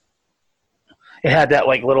 It had that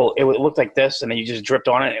like little, it looked like this, and then you just dripped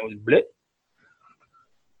on it, and it was blip.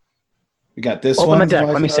 We got this one,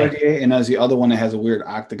 let me see. RDA, and there's the other one that has a weird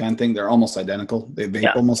octagon thing. They're almost identical. They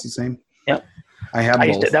vape almost the same. Yep. I have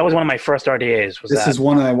both. That was one of my first RDAs. This is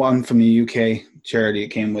one I won from the UK charity. It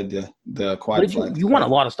came with the quad flag. You won a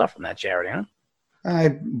lot of stuff from that charity, huh? I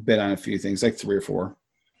bid on a few things, like 3 or 4.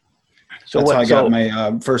 So that's how I got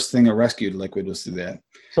my first thing of rescued liquid was through that.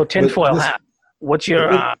 So tinfoil hat. What's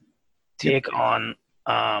your take on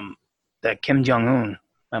that Kim Jong-un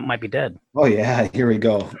that might be dead? Oh yeah, here we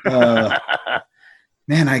go.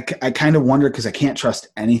 Man, I kind of wonder, because I can't trust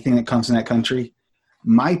anything that comes from that country.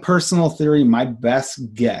 My personal theory, my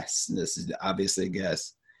best guess, this is obviously a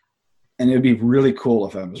guess, and it would be really cool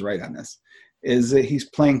if I was right on this, is that he's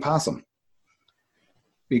playing possum.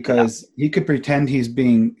 Because he could pretend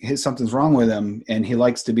something's wrong with him, and he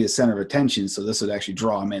likes to be a center of attention, so this would actually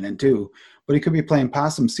draw him in too. but he could be playing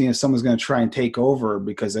possum, seeing if someone's going to try and take over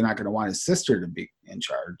because they're not going to want his sister to be in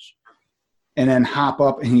charge, and then hop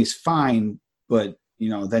up and he's fine. But,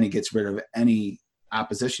 then he gets rid of any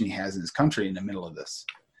opposition he has in his country in the middle of this.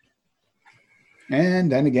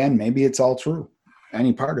 And then again, maybe it's all true.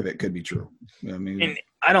 Any part of it could be true. And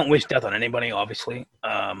I don't wish death on anybody, obviously.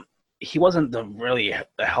 He wasn't the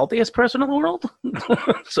healthiest person in the world.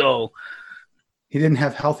 So he didn't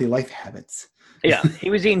have healthy life habits. Yeah, he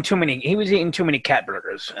was eating too many cat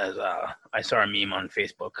burgers, as I saw a meme on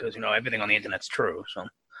Facebook, because everything on the internet's true. So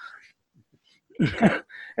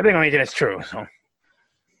everything on the internet's true. So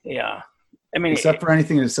yeah, I mean, except for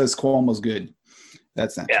anything that says Cuomo's good,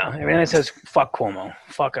 that's not. Yeah, true. everything that says fuck Cuomo,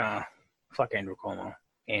 fuck Andrew Cuomo,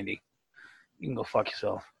 Andy, you can go fuck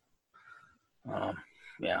yourself.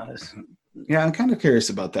 Yeah, I'm kind of curious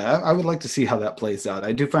about that. I would like to see how that plays out.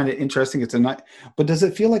 I do find it interesting. It's but does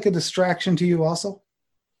it feel like a distraction to you also?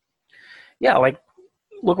 Yeah, like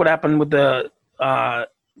look what happened with the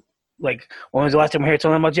when was the last time we heard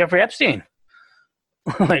something about Jeffrey Epstein?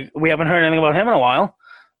 Like we haven't heard anything about him in a while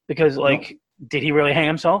because did he really hang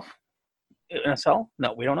himself in a cell?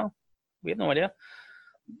 No, we don't know. We have no idea.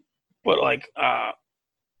 But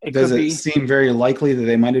does it seem very likely that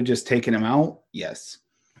they might have just taken him out? Yes.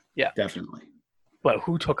 Yeah, definitely. But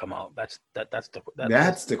who took him out? That's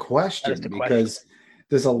the question. Because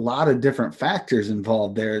there's a lot of different factors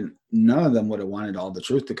involved there. None of them would have wanted all the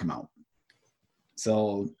truth to come out.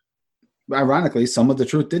 So, ironically, some of the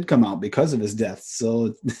truth did come out because of his death.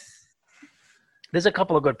 So, there's a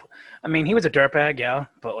couple of good. I mean, he was a dirtbag, yeah,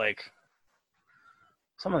 but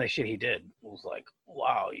some of the shit he did was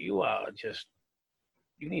wow,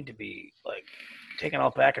 you need to be taken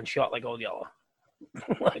out back and shot like Old Yeller.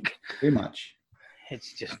 Pretty much.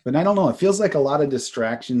 It's just. But I don't know. It feels like a lot of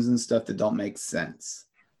distractions and stuff that don't make sense.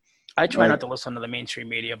 I try not to listen to the mainstream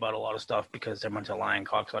media about a lot of stuff because they're a bunch of lying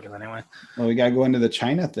cocksuckers anyway. Well, we got to go into the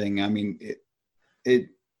China thing. I mean,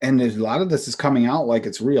 and there's a lot of this is coming out like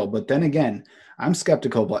it's real. But then again, I'm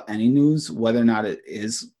skeptical about any news, whether or not it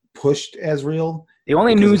is pushed as real. The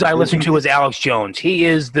only news I listen to is Alex Jones. He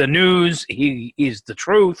is the news. He is the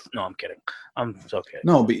truth. No, I'm kidding. I'm so kidding.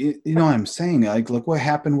 No, but you know what I'm saying? Look what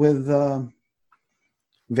happened with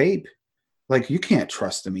vape. You can't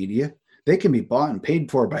trust the media. They can be bought and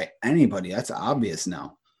paid for by anybody. That's obvious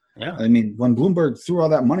now. Yeah. I mean, when Bloomberg threw all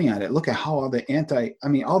that money at it, look at how all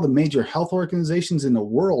the major health organizations in the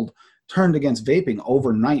world turned against vaping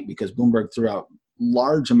overnight because Bloomberg threw out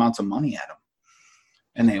large amounts of money at them.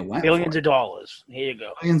 And they went billions of dollars. Here you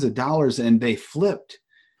go. Billions of dollars, and they flipped.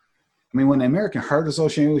 I mean, when the American Heart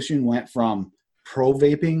Association went from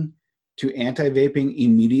pro-vaping to anti-vaping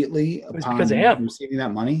immediately upon receiving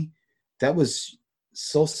that money, that was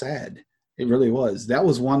so sad. It really was. That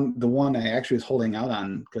was the one I actually was holding out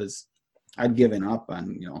on because I'd given up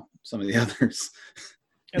on some of the others.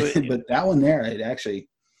 But that one there,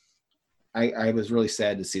 I was really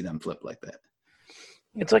sad to see them flip like that.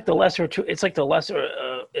 It's like the lesser. It's like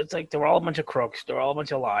they're all a bunch of crooks. They're all a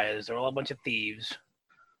bunch of liars. They're all a bunch of thieves.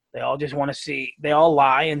 They all just want to see. They all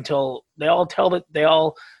lie until they all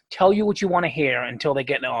tell you what you want to hear until they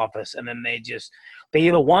get in the office, and then they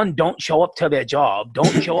either don't show up to their job,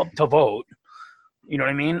 don't show up to vote. You know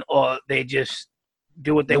what I mean? Or they just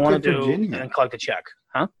do what they want to do and collect a check,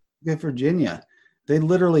 huh? Look at Virginia. They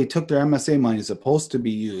literally took their MSA money supposed to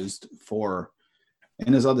be used for,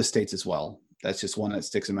 and there's other states as well. That's just one that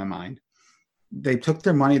sticks in my mind. They took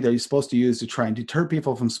their money they're supposed to use to try and deter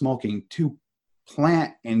people from smoking to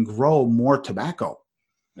plant and grow more tobacco.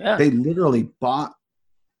 Yeah. They literally bought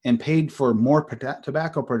and paid for more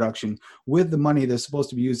tobacco production with the money they're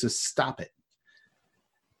supposed to be used to stop it.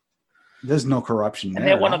 There's no corruption there. And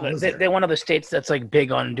they're one of the states that's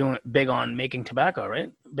big on making tobacco,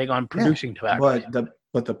 right? Big on producing tobacco.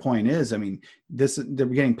 But the point is, I mean, they're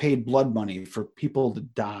getting paid blood money for people to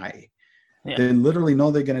die. Yeah. They literally know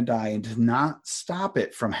they're going to die, and to not stop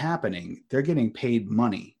it from happening, they're getting paid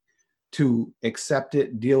money to accept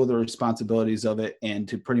it, deal with the responsibilities of it, and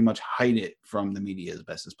to pretty much hide it from the media as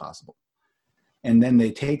best as possible. And then they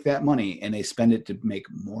take that money and they spend it to make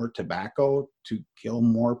more tobacco, to kill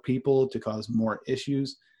more people, to cause more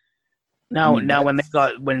issues. Now,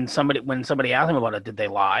 when somebody asked them about it, did they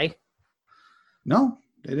lie? No.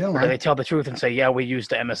 They didn't lie. Or they tell the truth and say, yeah, we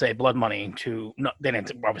used the MSA blood money to. No, they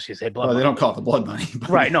didn't obviously say blood money. They don't call it the blood money.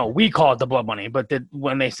 Right. No, we call it the blood money. But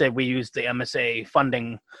when they said we used the MSA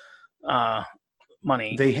funding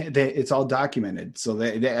money. It's all documented. So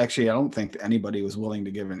they actually, I don't think anybody was willing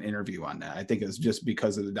to give an interview on that. I think it was just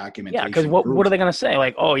because of the documentation. Yeah, because what are they going to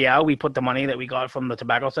say? Oh, yeah, we put the money that we got from the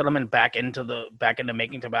tobacco settlement back into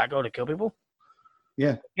making tobacco to kill people?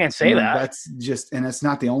 Yeah. Can't say that. That's just, and it's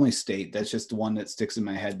not the only state. That's just the one that sticks in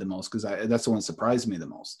my head the most because that's the one that surprised me the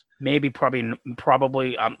most. Maybe,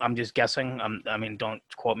 probably. I'm just guessing. I mean, don't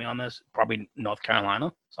quote me on this. Probably North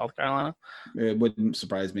Carolina, South Carolina. It wouldn't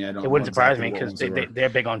surprise me. I don't It know wouldn't surprise exactly me what because ones they were. they're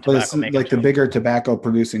big on But it's tobacco making. like the bigger tobacco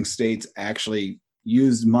producing states actually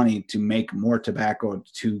used money to make more tobacco,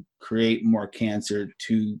 to create more cancer,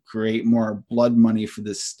 to create more blood money for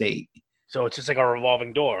the state. So it's just like a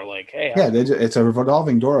revolving door. Like, hey, Yeah, it's a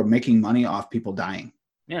revolving door of making money off people dying.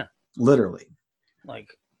 Yeah, literally. Like,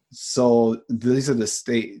 so these are the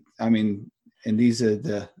state. I mean, and this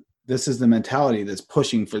is the mentality that's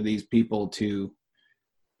pushing for these people to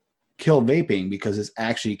kill vaping because it's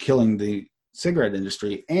actually killing the cigarette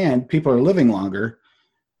industry, and people are living longer.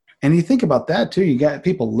 And you think about that too. You got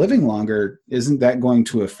people living longer. Isn't that going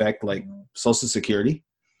to affect like Social Security?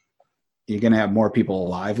 You're going to have more people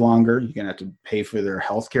alive longer. You're going to have to pay for their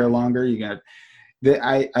health care longer.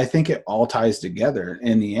 I think it all ties together.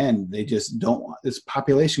 In the end, they just don't want this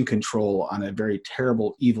population control on a very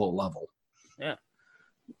terrible, evil level. Yeah.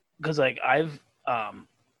 Because like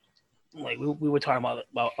like we were talking about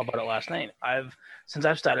it last night. Since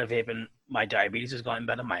I've started vaping, my diabetes has gotten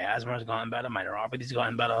better, my asthma has gotten better, my neuropathy has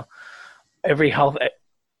gotten better. Every health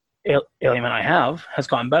ailment I have has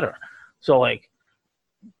gotten better. So like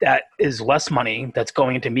that is less money that's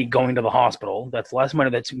going into me going to the hospital. That's less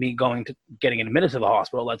money that's me getting admitted to the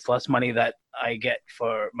hospital. That's less money that I get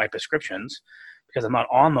for my prescriptions because I'm not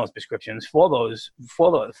on those prescriptions for those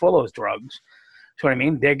drugs. So what I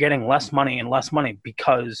mean? They're getting less money and less money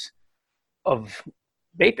because of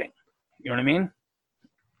vaping. You know what I mean?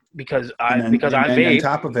 Because I vape. On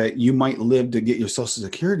top of it, you might live to get your Social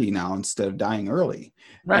Security now instead of dying early.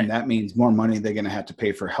 Right. And that means more money they're going to have to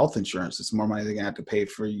pay for health insurance. It's more money they're going to have to pay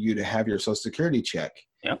for you to have your Social Security check.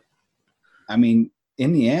 Yeah. I mean,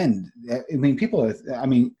 in the end,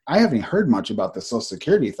 I haven't heard much about the Social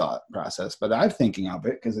Security thought process, but I'm thinking of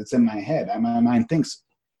it because it's in my head. My mind thinks.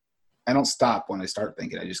 I don't stop when I start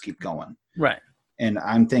thinking. I just keep going. Right. And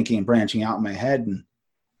I'm thinking, branching out in my head, and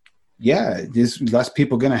yeah, there's less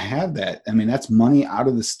people going to have that. I mean, that's money out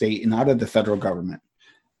of the state and out of the federal government.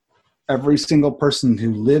 Every single person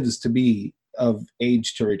who lives to be of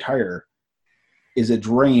age to retire is a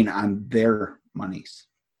drain on their monies.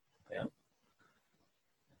 Yeah.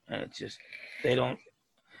 And it's just, they don't,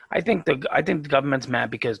 I think the government's mad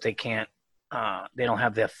because they can't, they don't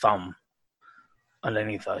have their thumb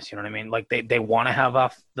underneath us. You know what I mean? Like they want to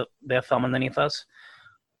have their thumb underneath us.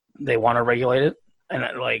 They want to regulate it. And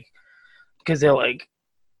because they're like,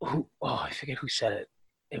 I forget who said it.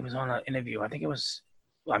 It was on an interview. I think it was,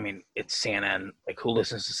 it's CNN. Like, who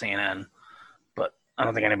listens to CNN? But I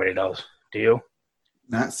don't think anybody does. Do you?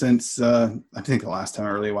 Not since, I think the last time I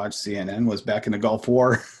really watched CNN was back in the Gulf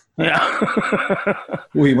War. Yeah.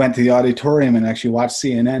 We went to the auditorium and actually watched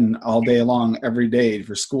CNN all day long, every day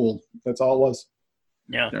for school. That's all it was.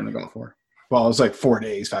 Yeah. During the Gulf War. Well, it was like 4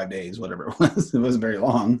 days, 5 days, whatever it was. It wasn't very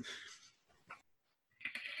long.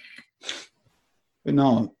 But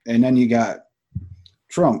no, and then you got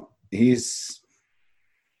Trump. He's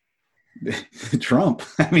Trump.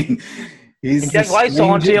 I mean, he's the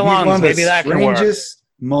strangest,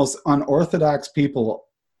 most unorthodox people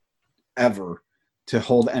ever to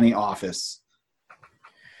hold any office.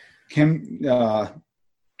 Kim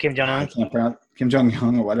Jong-un? Kim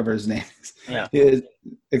Jong-un or whatever his name is, is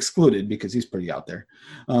excluded because he's pretty out there.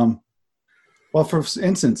 Well, for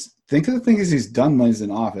instance, think of the things he's done when he's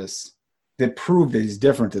in office that prove that he's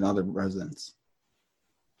different than other presidents.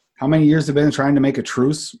 How many years have been trying to make a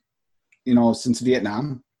truce, since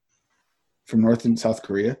Vietnam, from North and South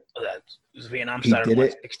Korea? Vietnam started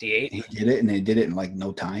in 68. He did it, and they did it in like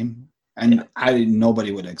no time. And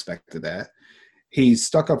nobody would have expected that. He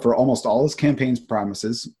stuck up for almost all his campaign's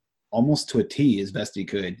promises, almost to a T as best he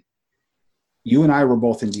could. You and I were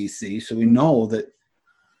both in D.C., so we know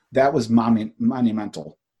that was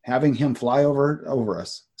monumental. Having him fly over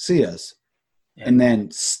us, see us, and then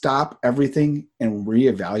stop everything and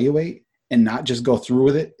reevaluate and not just go through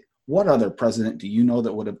with it. What other president do you know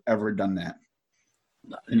that would have ever done that?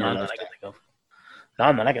 None that I can think of.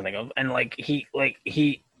 None that I can think of. And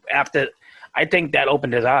after, I think that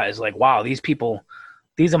opened his eyes. Like, wow, these people,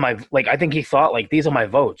 these are my, I think he thought, these are my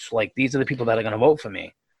votes. Like, these are the people that are going to vote for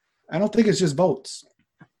me. I don't think it's just votes.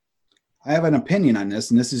 I have an opinion on this,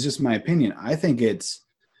 and this is just my opinion. I think it's,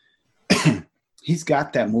 he's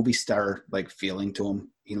got that movie star, feeling to him.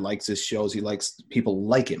 He likes his shows. He likes people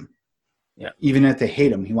like him. Yeah. Even if they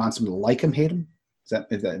hate him, he wants them to like him, hate him.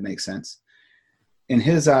 If that makes sense. In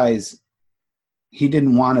his eyes, he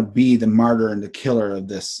didn't want to be the martyr and the killer of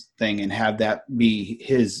this thing and have that be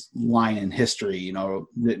his line in history,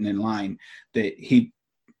 written in line, that he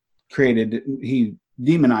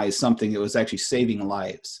demonized something that was actually saving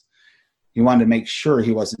lives. He wanted to make sure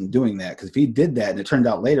he wasn't doing that, because if he did that and it turned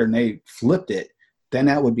out later and they flipped it, then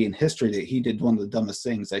that would be in history that he did one of the dumbest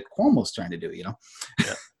things like Cuomo's trying to do, Yeah.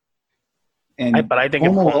 And but I think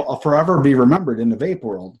Cuomo will forever be remembered in the vape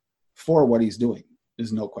world for what he's doing.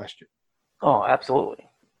 There's no question. Oh, absolutely.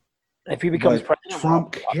 If he becomes president,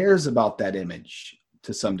 Trump cares about that image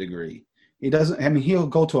to some degree. He doesn't. I mean, he'll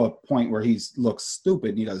go to a point where he looks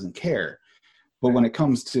stupid and he doesn't care. But when it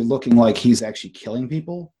comes to looking like he's actually killing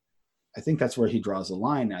people, I think that's where he draws the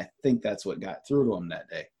line. I think that's what got through to him that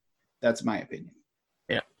day. That's my opinion.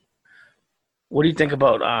 Yeah. What do you think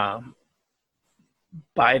about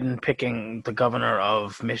Biden picking the governor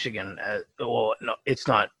of Michigan? Well, no, it's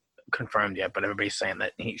not confirmed yet, but everybody's saying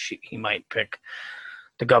that he might pick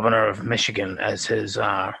the governor of Michigan as his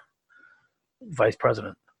vice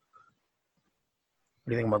president. What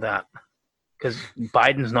do you think about that? Because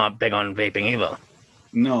Biden's not big on vaping either.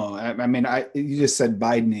 No, I mean, you just said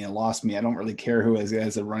Biden and you lost me. I don't really care who is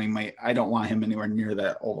as a running mate. I don't want him anywhere near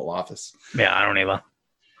that Oval Office. Yeah, I don't either.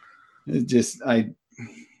 It just,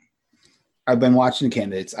 I've been watching the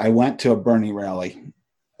candidates. I went to a Bernie rally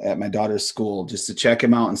at my daughter's school just to check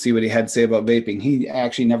him out and see what he had to say about vaping. He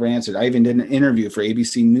actually never answered. I even did an interview for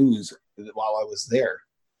ABC News while I was there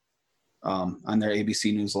on their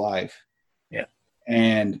ABC News Live. Yeah.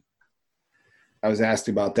 And I was asked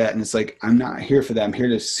about that, and it's like, I'm not here for that. I'm here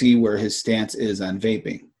to see where his stance is on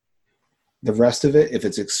vaping. The rest of it, if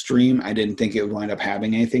it's extreme, I didn't think it would wind up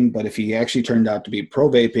having anything. But if he actually turned out to be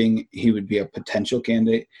pro-vaping, he would be a potential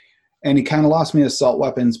candidate. And he kind of lost me assault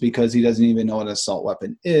weapons because he doesn't even know what an assault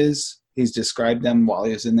weapon is. He's described them while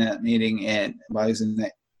he was in that meeting and while he was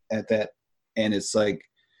at that. And it's like,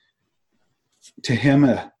 to him,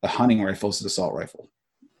 a hunting rifle is an assault rifle.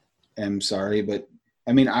 I'm sorry, but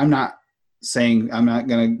I mean, I'm not saying, I'm not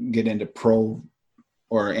going to get into pro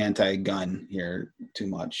or anti-gun here too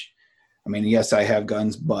much. I mean, yes, I have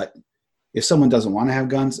guns, but if someone doesn't want to have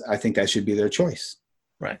guns, I think that should be their choice.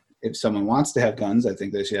 Right. If someone wants to have guns, I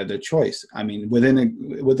think they should have their choice. I mean,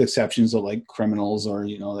 with exceptions of like criminals or,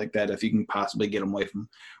 like that, if you can possibly get them away from them.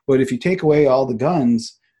 But if you take away all the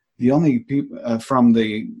guns, the only people from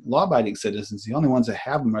the law-abiding citizens, the only ones that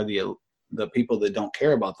have them are the people that don't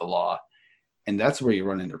care about the law. And that's where you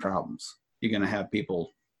run into problems. You're going to have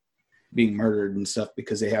people being murdered and stuff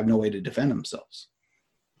because they have no way to defend themselves.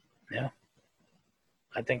 Yeah.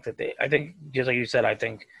 I think just like you said, I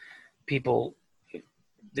think people,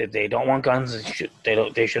 if they don't want guns,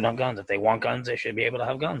 they should have guns. If they want guns, they should be able to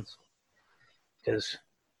have guns. Because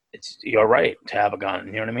it's your right to have a gun.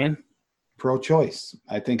 You know what I mean? Pro-choice.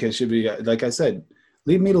 I think it should be, like I said,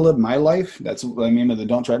 leave me to live my life. That's what I mean with the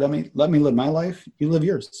don't try to me. Let me live my life. You live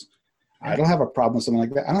yours. I don't have a problem with someone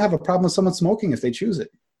like that. I don't have a problem with someone smoking if they choose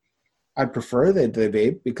it. I prefer that they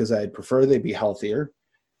vape because I prefer they be healthier.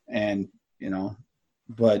 And,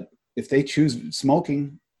 but if they choose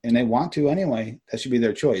smoking and they want to anyway, that should be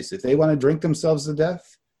their choice. If they want to drink themselves to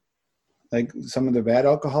death, like some of the bad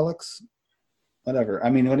alcoholics, whatever.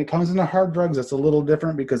 I mean, when it comes into hard drugs, that's a little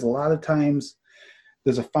different because a lot of times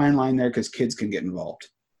there's a fine line there because kids can get involved.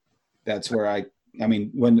 That's where I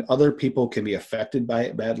mean, when other people can be affected by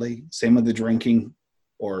it badly, same with the drinking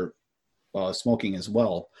or smoking as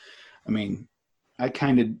well. I mean, I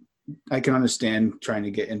can understand trying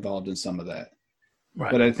to get involved in some of that.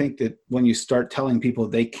 Right. But I think that when you start telling people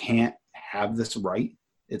they can't have this right,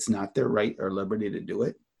 it's not their right or liberty to do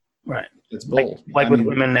it. Right. It's bull. Like with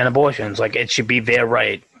women and abortions, like it should be their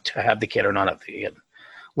right to have the kid or not have the kid.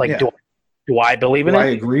 Like, yeah. Do I believe in it? Do I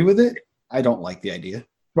agree with it? I don't like the idea.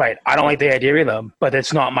 Right. I don't like the idea either, but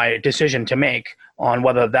it's not my decision to make on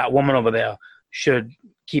whether that woman over there should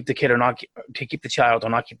keep the kid or not, to keep the child or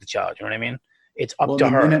not keep the child. You know what I mean? It's up to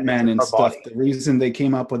her. Minutemen and stuff. Body. The reason they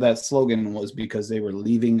came up with that slogan was because they were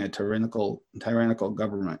leaving a tyrannical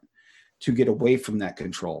government to get away from that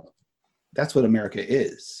control. That's what America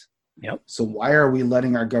is. Yep. So why are we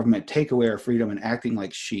letting our government take away our freedom and acting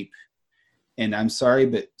like sheep? And I'm sorry,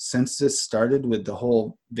 but since this started with the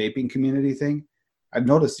whole vaping community thing, I've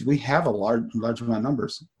noticed we have a large amount of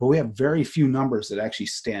numbers, but we have very few numbers that actually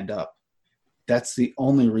stand up. That's the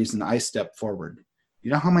only reason I stepped forward.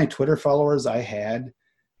 You know how many Twitter followers I had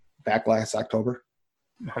back last October?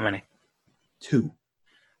 How many? 2.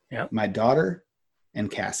 Yeah. My daughter and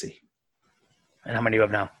Cassie. And how many do you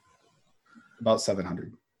have now? About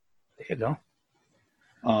 700. There you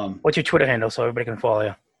go. What's your Twitter handle so everybody can follow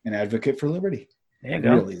you? An advocate for liberty. There you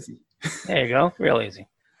go. Real easy. There you go. Real easy.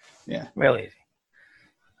 Yeah. Real easy.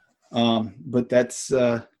 But that's,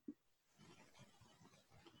 and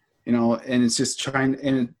it's just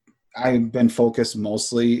I've been focused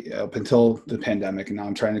mostly up until the pandemic, and now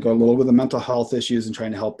I'm trying to go a little with the mental health issues and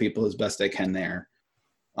trying to help people as best I can there.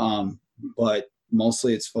 But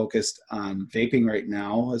mostly it's focused on vaping right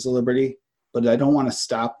now as a liberty, but I don't want to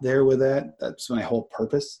stop there with that. That's my whole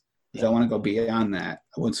purpose. I want to go beyond that.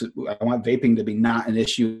 I want vaping to be not an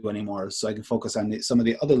issue anymore, so I can focus on some of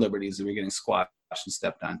the other liberties that we're getting squashed and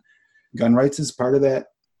stepped on. Gun rights is part of that,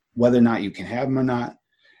 whether or not you can have them or not.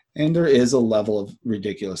 And there is a level of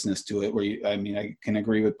ridiculousness to it where I can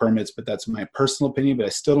agree with permits, but that's my personal opinion, but I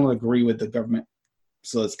still don't agree with the government.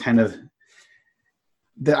 So it's kind of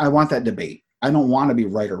that I want that debate. I don't want to be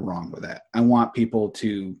right or wrong with that. I want people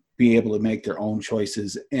to be able to make their own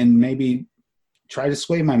choices and maybe try to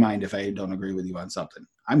sway my mind if I don't agree with you on something.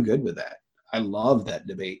 I'm good with that. I love that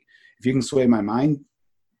debate. If you can sway my mind,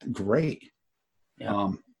 great. Yeah.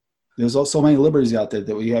 There's also so many liberties out there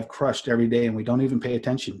that we have crushed every day and we don't even pay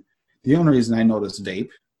attention. The only reason I noticed vape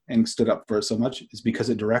and stood up for it so much is because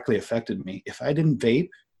it directly affected me. If I didn't vape,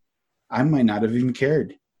 I might not have even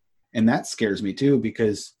cared. And that scares me too,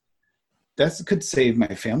 because that could save my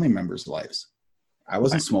family members' lives. I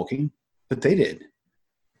wasn't smoking, but they did.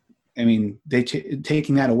 I mean,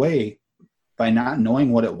 taking that away by not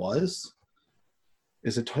knowing what it was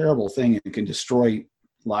is a terrible thing. It can destroy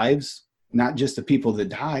lives, not just the people that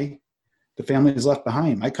die, the family is left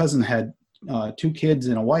behind. My cousin had 2 kids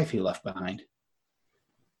and a wife he left behind.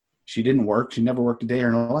 She didn't work. She never worked a day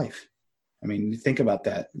in her life. I mean, think about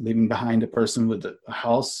that, leaving behind a person with a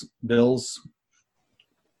house, bills,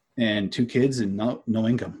 and 2 kids and no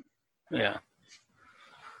income. Yeah.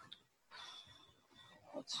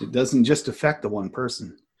 It doesn't just affect the one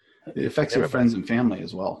person. It affects their friends and family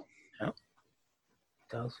as well. Yeah, it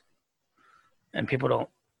does. And people don't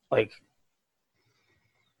like.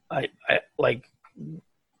 I like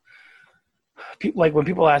when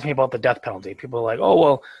people ask me about the death penalty. People are like, "Oh,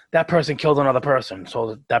 well, that person killed another person,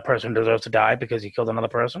 so that person deserves to die because he killed another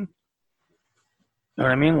person." You know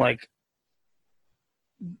what I mean? Like,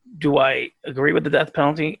 do I agree with the death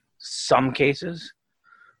penalty? Some cases.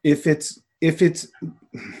 If it's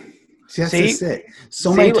see, that's just it.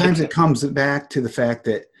 So many times it comes back to the fact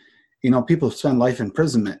that, people spend life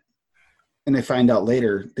imprisonment and they find out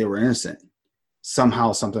later they were innocent.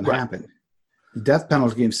 Somehow something happened. The death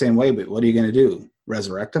penalty came the same way, but what are you going to do?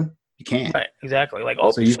 Resurrect them? You can't. Right, exactly. Like,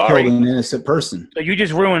 so you killed an innocent person. So you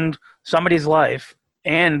just ruined somebody's life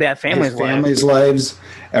and that family's lives,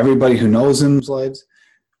 everybody who knows them's lives,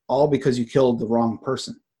 all because you killed the wrong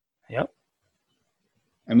person. Yep.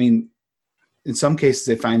 I mean, in some cases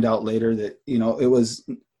they find out later that, it was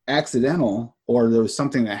accidental or there was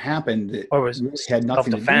something that happened that really had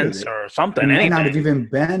nothing to do with it. Or something. It might not have even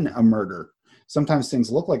been a murder. Sometimes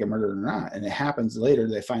things look like a murder or not, and it happens later.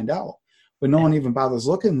 They find out, but no one even bothers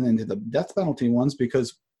looking into the death penalty ones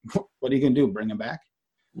because what are you going to do? Bring him back?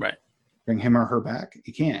 Right. Bring him or her back?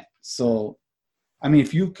 You can't. So, I mean,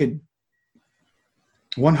 if you could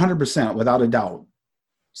 100% without a doubt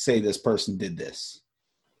say this person did this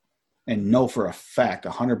and know for a fact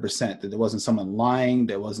 100% that there wasn't someone lying,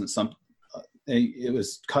 there wasn't it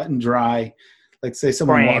was cut and dry. Like say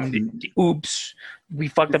someone framed, oops, we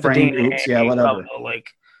fucked up the DNA. Oops, yeah, whatever. Like,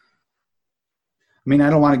 I mean, I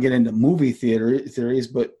don't want to get into movie theories,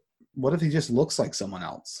 but what if he just looks like someone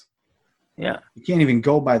else? Yeah. You can't even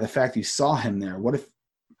go by the fact you saw him there. What if,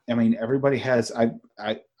 everybody has,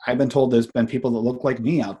 I've been told there's been people that look like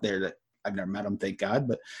me out there that I've never met them, thank God,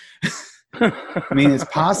 but it's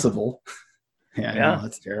possible. Yeah, I know,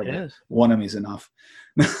 that's terrible. It is. One of me's enough.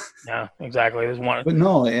 Yeah, exactly. There's one. But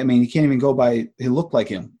no, you can't even go by, he looked like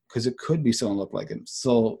him, because it could be someone looked like him.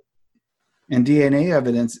 So, and DNA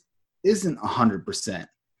evidence isn't 100%.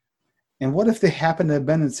 And what if they happen to have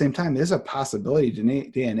been at the same time? There's a possibility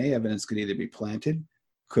DNA evidence could either be planted,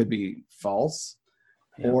 could be false,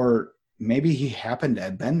 or maybe he happened to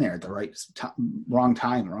have been there at the wrong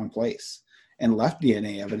time, wrong place, and left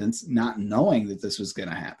DNA evidence not knowing that this was going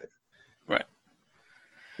to happen. Right.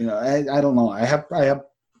 I don't know.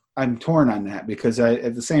 I'm torn on that because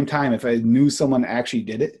at the same time, if I knew someone actually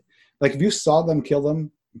did it, like if you saw them kill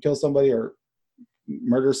somebody or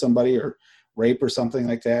murder somebody or rape or something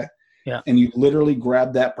like that, and you literally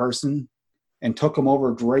grabbed that person and took them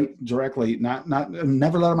over directly, never let them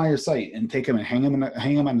out of your sight, and take them and hang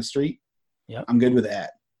them on the street, I'm good with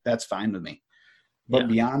that. That's fine with me. But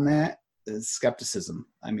beyond that, it's skepticism.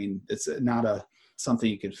 It's not something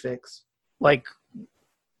you can fix. Like,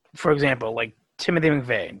 for example, like Timothy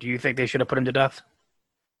McVeigh, do you think they should have put him to death?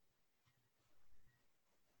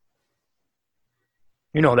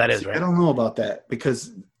 You know who that is, right? I don't know about that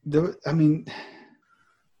because I mean,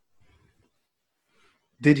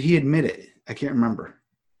 did he admit it? I can't remember.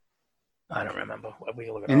 I don't remember. We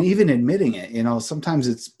can look it And up. even admitting it, sometimes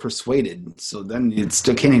it's persuaded. So then it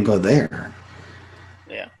still can't even go there.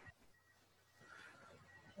 Yeah.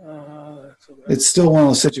 It's still one of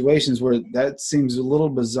those situations where that seems a little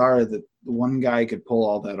bizarre that one guy could pull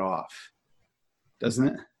all that off. Doesn't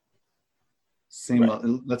it?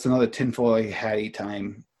 That's another tinfoil hatty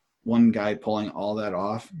time. One guy pulling all that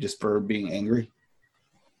off just for being angry.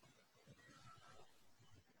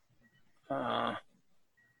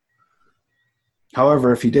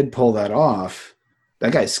 However, if he did pull that off,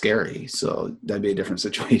 that guy's scary. So that'd be a different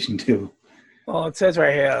situation too. Well, it says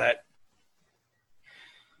right here that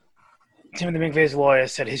Timothy McVeigh's lawyer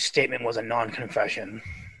said his statement was a non-confession.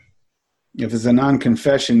 If it's a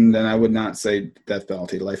non-confession, then I would not say death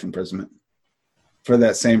penalty, life imprisonment. For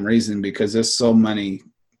that same reason, because there's so many.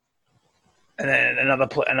 And then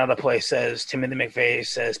another place says Timothy McVeigh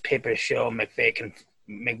says papers show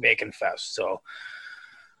McVeigh confessed. So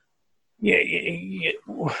yeah,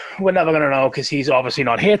 we're never gonna know because he's obviously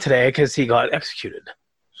not here today because he got executed.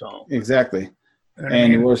 So exactly.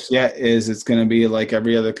 And worse yet is it's going to be like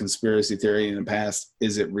every other conspiracy theory in the past.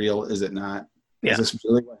 Is it real? Is it not? Yeah. Is this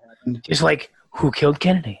really what happened? Just like who killed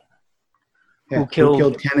Kennedy? Yeah. Who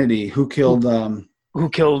killed Kennedy? Who killed Robert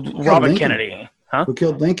Lincoln? Kennedy? Huh? Who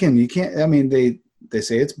killed Lincoln? You can't. I mean, they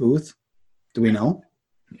say it's Booth. Do we know?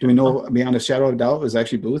 Do we know beyond a shadow of a doubt it was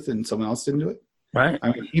actually Booth and someone else didn't do it? Right.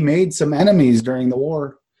 I mean, he made some enemies during the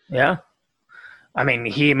war. Yeah. I mean,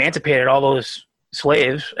 he emancipated all those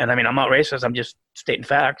slaves, and I mean, I'm not racist. I'm just stating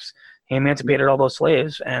facts. He emancipated all those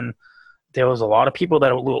slaves, and there was a lot of people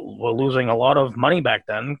that were losing a lot of money back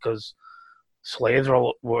then because slaves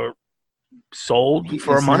were sold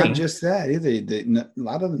for money. Not just that either. A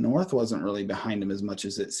lot of the North wasn't really behind him as much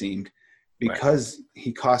as it seemed because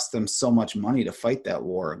he cost them so much money to fight that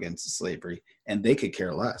war against slavery, and they could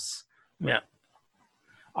care less. Yeah.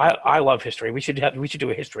 I love history. We should do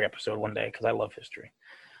a history episode one day because I love history.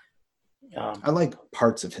 I like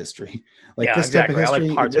parts of history, type of history. I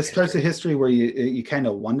like parts of history where you kind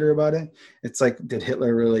of wonder about it. It's like, did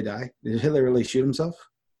Hitler really die? Did Hitler really shoot himself?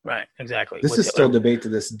 Right, exactly. This is still debate to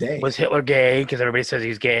this day. Was Hitler gay? Because everybody says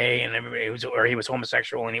he's gay, and he was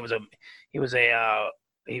homosexual, and he was a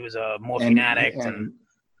morphine addict, and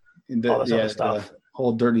all this other stuff. The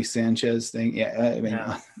whole dirty Sanchez thing. Yeah, I mean,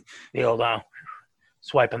 the old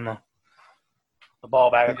swiping the ball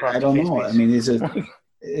back across. I don't know. I mean,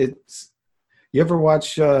 it's. You ever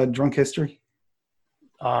watch Drunk History?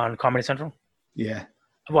 On Comedy Central? Yeah.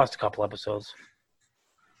 I've watched a couple episodes.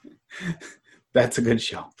 That's a good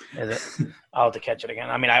show. Is it? I'll have to catch it again.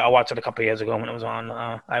 I mean, I watched it a couple of years ago when it was on.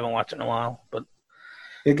 I haven't watched it in a while, but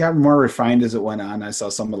it got more refined as it went on. I saw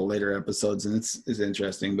some of the later episodes, and it's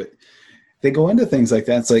interesting. But they go into things like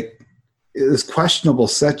that. It's like there's questionable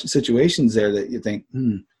situations there that you think,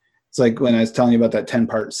 It's like when I was telling you about that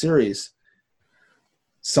 10-part series.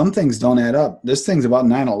 Some things don't add up. This thing's about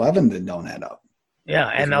 9/11 that don't add up. Yeah,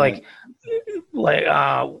 and like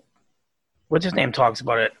what's his name talks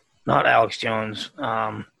about it? Not Alex Jones,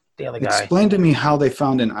 the other guy. Explain to me how they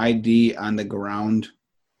found an ID on the ground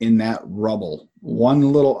in that rubble.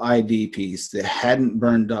 One little ID piece that hadn't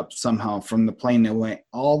burned up somehow from the plane that went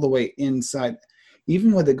all the way inside.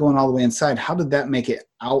 Even with it going all the way inside, how did that make it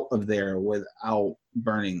out of there without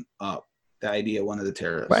burning up? The idea of one of the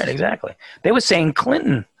terrorists. Right, exactly. They were saying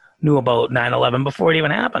Clinton knew about 9/11 before it even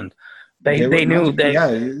happened. They knew that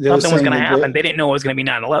something was going to happen. They didn't know it was going to be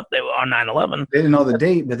 9/11. They were on 9/11. They didn't know the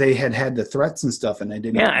date, but they had the threats and stuff, and they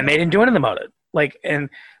didn't. Yeah, and they didn't do anything about it. And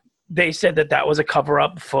they said that was a cover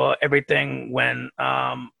up for everything when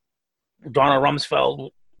Donald Rumsfeld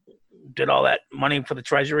did all that money for the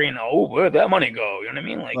Treasury, and where'd that money go? You know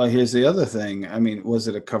what I mean? Well, here's the other thing. I mean, was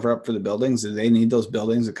it a cover up for the buildings? Did they need those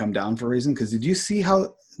buildings to come down for a reason? Because did you see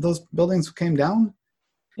how those buildings came down?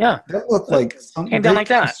 Yeah, that looked like something came down like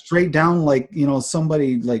that, straight down, like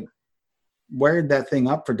somebody wired that thing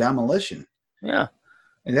up for demolition. Yeah,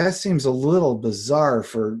 and that seems a little bizarre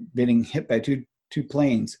for getting hit by two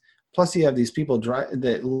planes. Plus, you have these people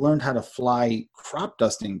that learned how to fly crop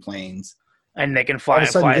dusting planes. And they can fly a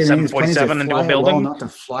 747 into a building. Well, not to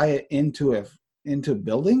fly it into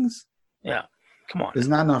buildings. Yeah, come on. There's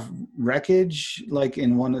not enough wreckage. Like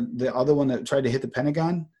in the other one that tried to hit the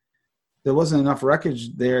Pentagon, there wasn't enough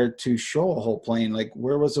wreckage there to show a whole plane. Like,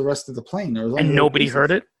 where was the rest of the plane? There was and nobody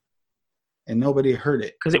heard it. And nobody heard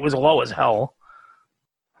it because it was low as hell.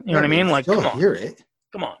 You know what I mean? Like, come on, hear it.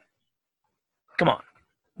 Come on.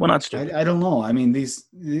 We're not stupid. I don't know. I mean,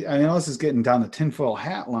 I know this is getting down the tinfoil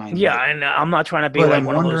hat line. Yeah, and I'm not trying to be like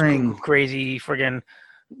one of those crazy friggin'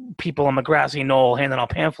 people on the grassy knoll handing out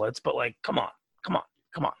pamphlets, but like, come on.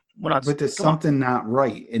 We're not. But there's Come on. something not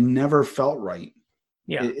right. It never felt right.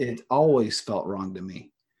 Yeah. It always felt wrong to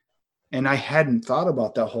me. And I hadn't thought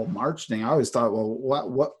about that whole march thing. I always thought, well,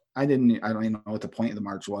 what? I don't even know what the point of the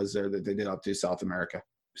march was there that they did up to South America,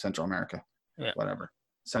 Central America, whatever,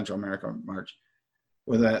 Central America march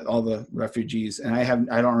with that, all the refugees. And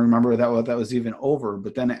I don't remember what that was even over.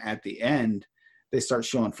 But then at the end, they start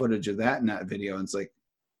showing footage of that in that video. And it's like,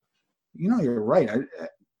 you're right.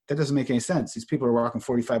 That doesn't make any sense. These people are walking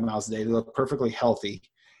 45 miles a day. They look perfectly healthy.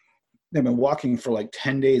 They've been walking for like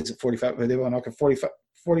 10 days at 45. They've been walking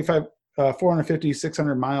 450,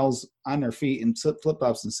 600 miles on their feet in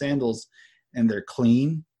flip-flops and sandals, and they're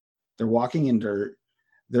clean. They're walking in dirt.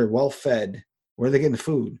 They're well fed. Where are they getting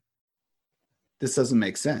food? This doesn't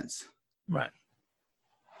make sense. Right.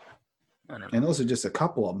 I don't know. And those are just a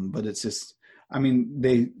couple of them, but it's just,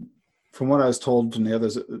 from what I was told from the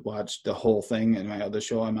others that watched the whole thing in my other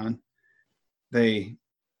show I'm on, they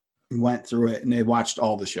went through it and they watched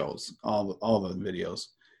all the shows, all the videos.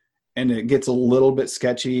 And it gets a little bit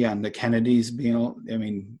sketchy on the Kennedys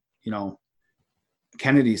being,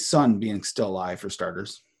 Kennedy's son being still alive for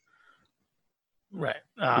starters. Right.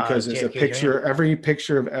 Because there's a picture, every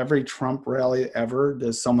picture of every Trump rally ever,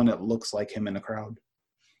 there's someone that looks like him in the crowd.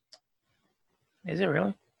 Is it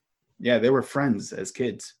really? Yeah, they were friends as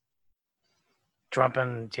kids. Trump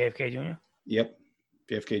and JFK Jr.? Yep,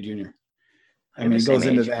 JFK Jr. It goes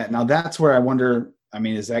into that. Now that's where I wonder,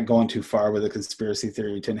 is that going too far with a conspiracy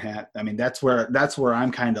theory tin hat? That's where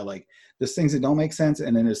I'm kind of like, there's things that don't make sense,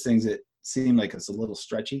 and then there's things that seem like it's a little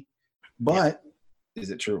stretchy. But is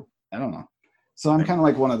it true? I don't know. So I'm kind of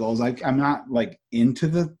like one of those. I'm not like into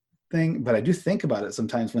the thing, but I do think about it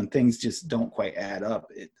sometimes when things just don't quite add up.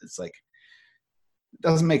 It's like, it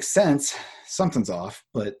doesn't make sense. Something's off,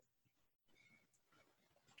 but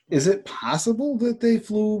is it possible that they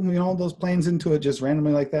flew, those planes into it just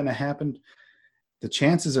randomly like that and it happened? The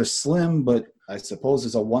chances are slim, but I suppose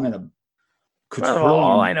it's a 1 in a quadrillion.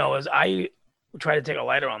 All I know is I tried to take a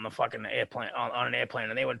lighter on the fucking airplane on an airplane,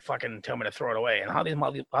 and they would fucking tell me to throw it away. And how these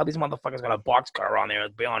motherfuckers got a boxcar on there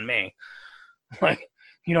is beyond me. Like,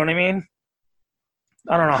 you know what I mean?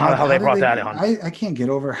 I don't know how they brought that on. I can't get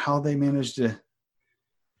over how they managed to.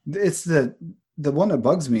 It's the one that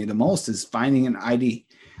bugs me the most is finding an ID.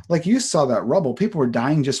 Like, you saw that rubble. People were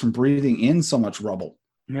dying just from breathing in so much rubble.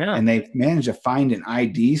 Yeah. And they managed to find an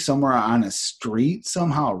ID somewhere on a street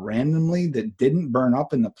somehow randomly that didn't burn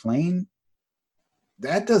up in the plane.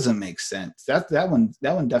 That doesn't make sense. That one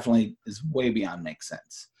definitely is way beyond make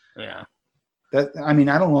sense. Yeah. I don't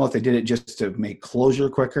know if they did it just to make closure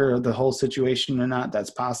quicker of the whole situation or not. That's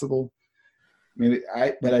possible.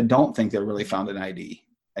 But I don't think they really found an ID.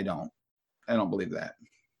 I don't believe that.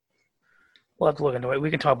 We'll have to look into it.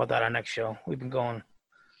 We can talk about that on our next show. We've been going.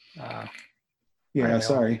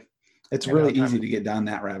 Sorry. It's really easy to get down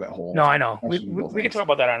that rabbit hole. No, I know. We can talk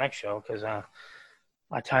about that on our next show because our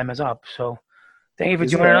time is up. So thank you for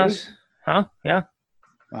joining us. Huh? Yeah.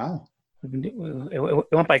 Wow. It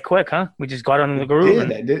went by quick, huh? We just got on the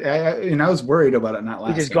groove. I was worried about it not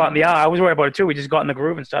lasting. I was worried about it too. We just got in the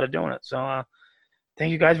groove and started doing it. So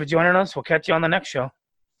thank you guys for joining us. We'll catch you on the next show.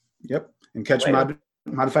 Yep. And catch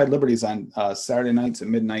Modified Liberties on Saturday nights at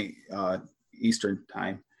midnight Eastern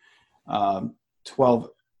time, 12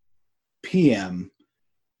 p.m.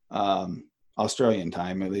 Australian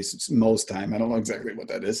time, at least it's most time. I don't know exactly what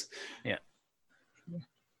that is. Yeah.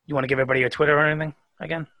 You want to give everybody your Twitter or anything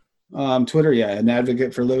again? Twitter, an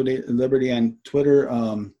advocate for liberty on Twitter.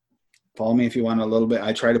 Follow me if you want a little bit.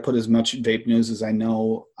 I try to put as much vape news as I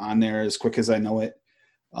know on there as quick as I know it.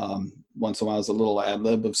 Once in a while, it's a little ad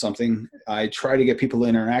lib of something. I try to get people to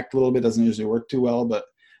interact a little bit. Doesn't usually work too well, but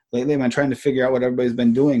lately I've been trying to figure out what everybody's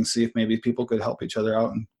been doing, see if maybe people could help each other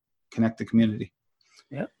out and connect the community.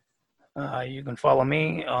 Yep. You can follow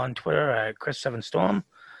me on Twitter at Chris7Storm.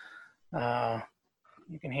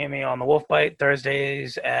 You can hear me on the Wolf Bite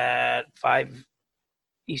Thursdays at 5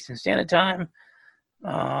 Eastern Standard Time.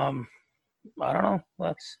 I don't know.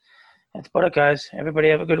 That's about it, guys. Everybody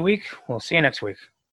have a good week. We'll see you next week.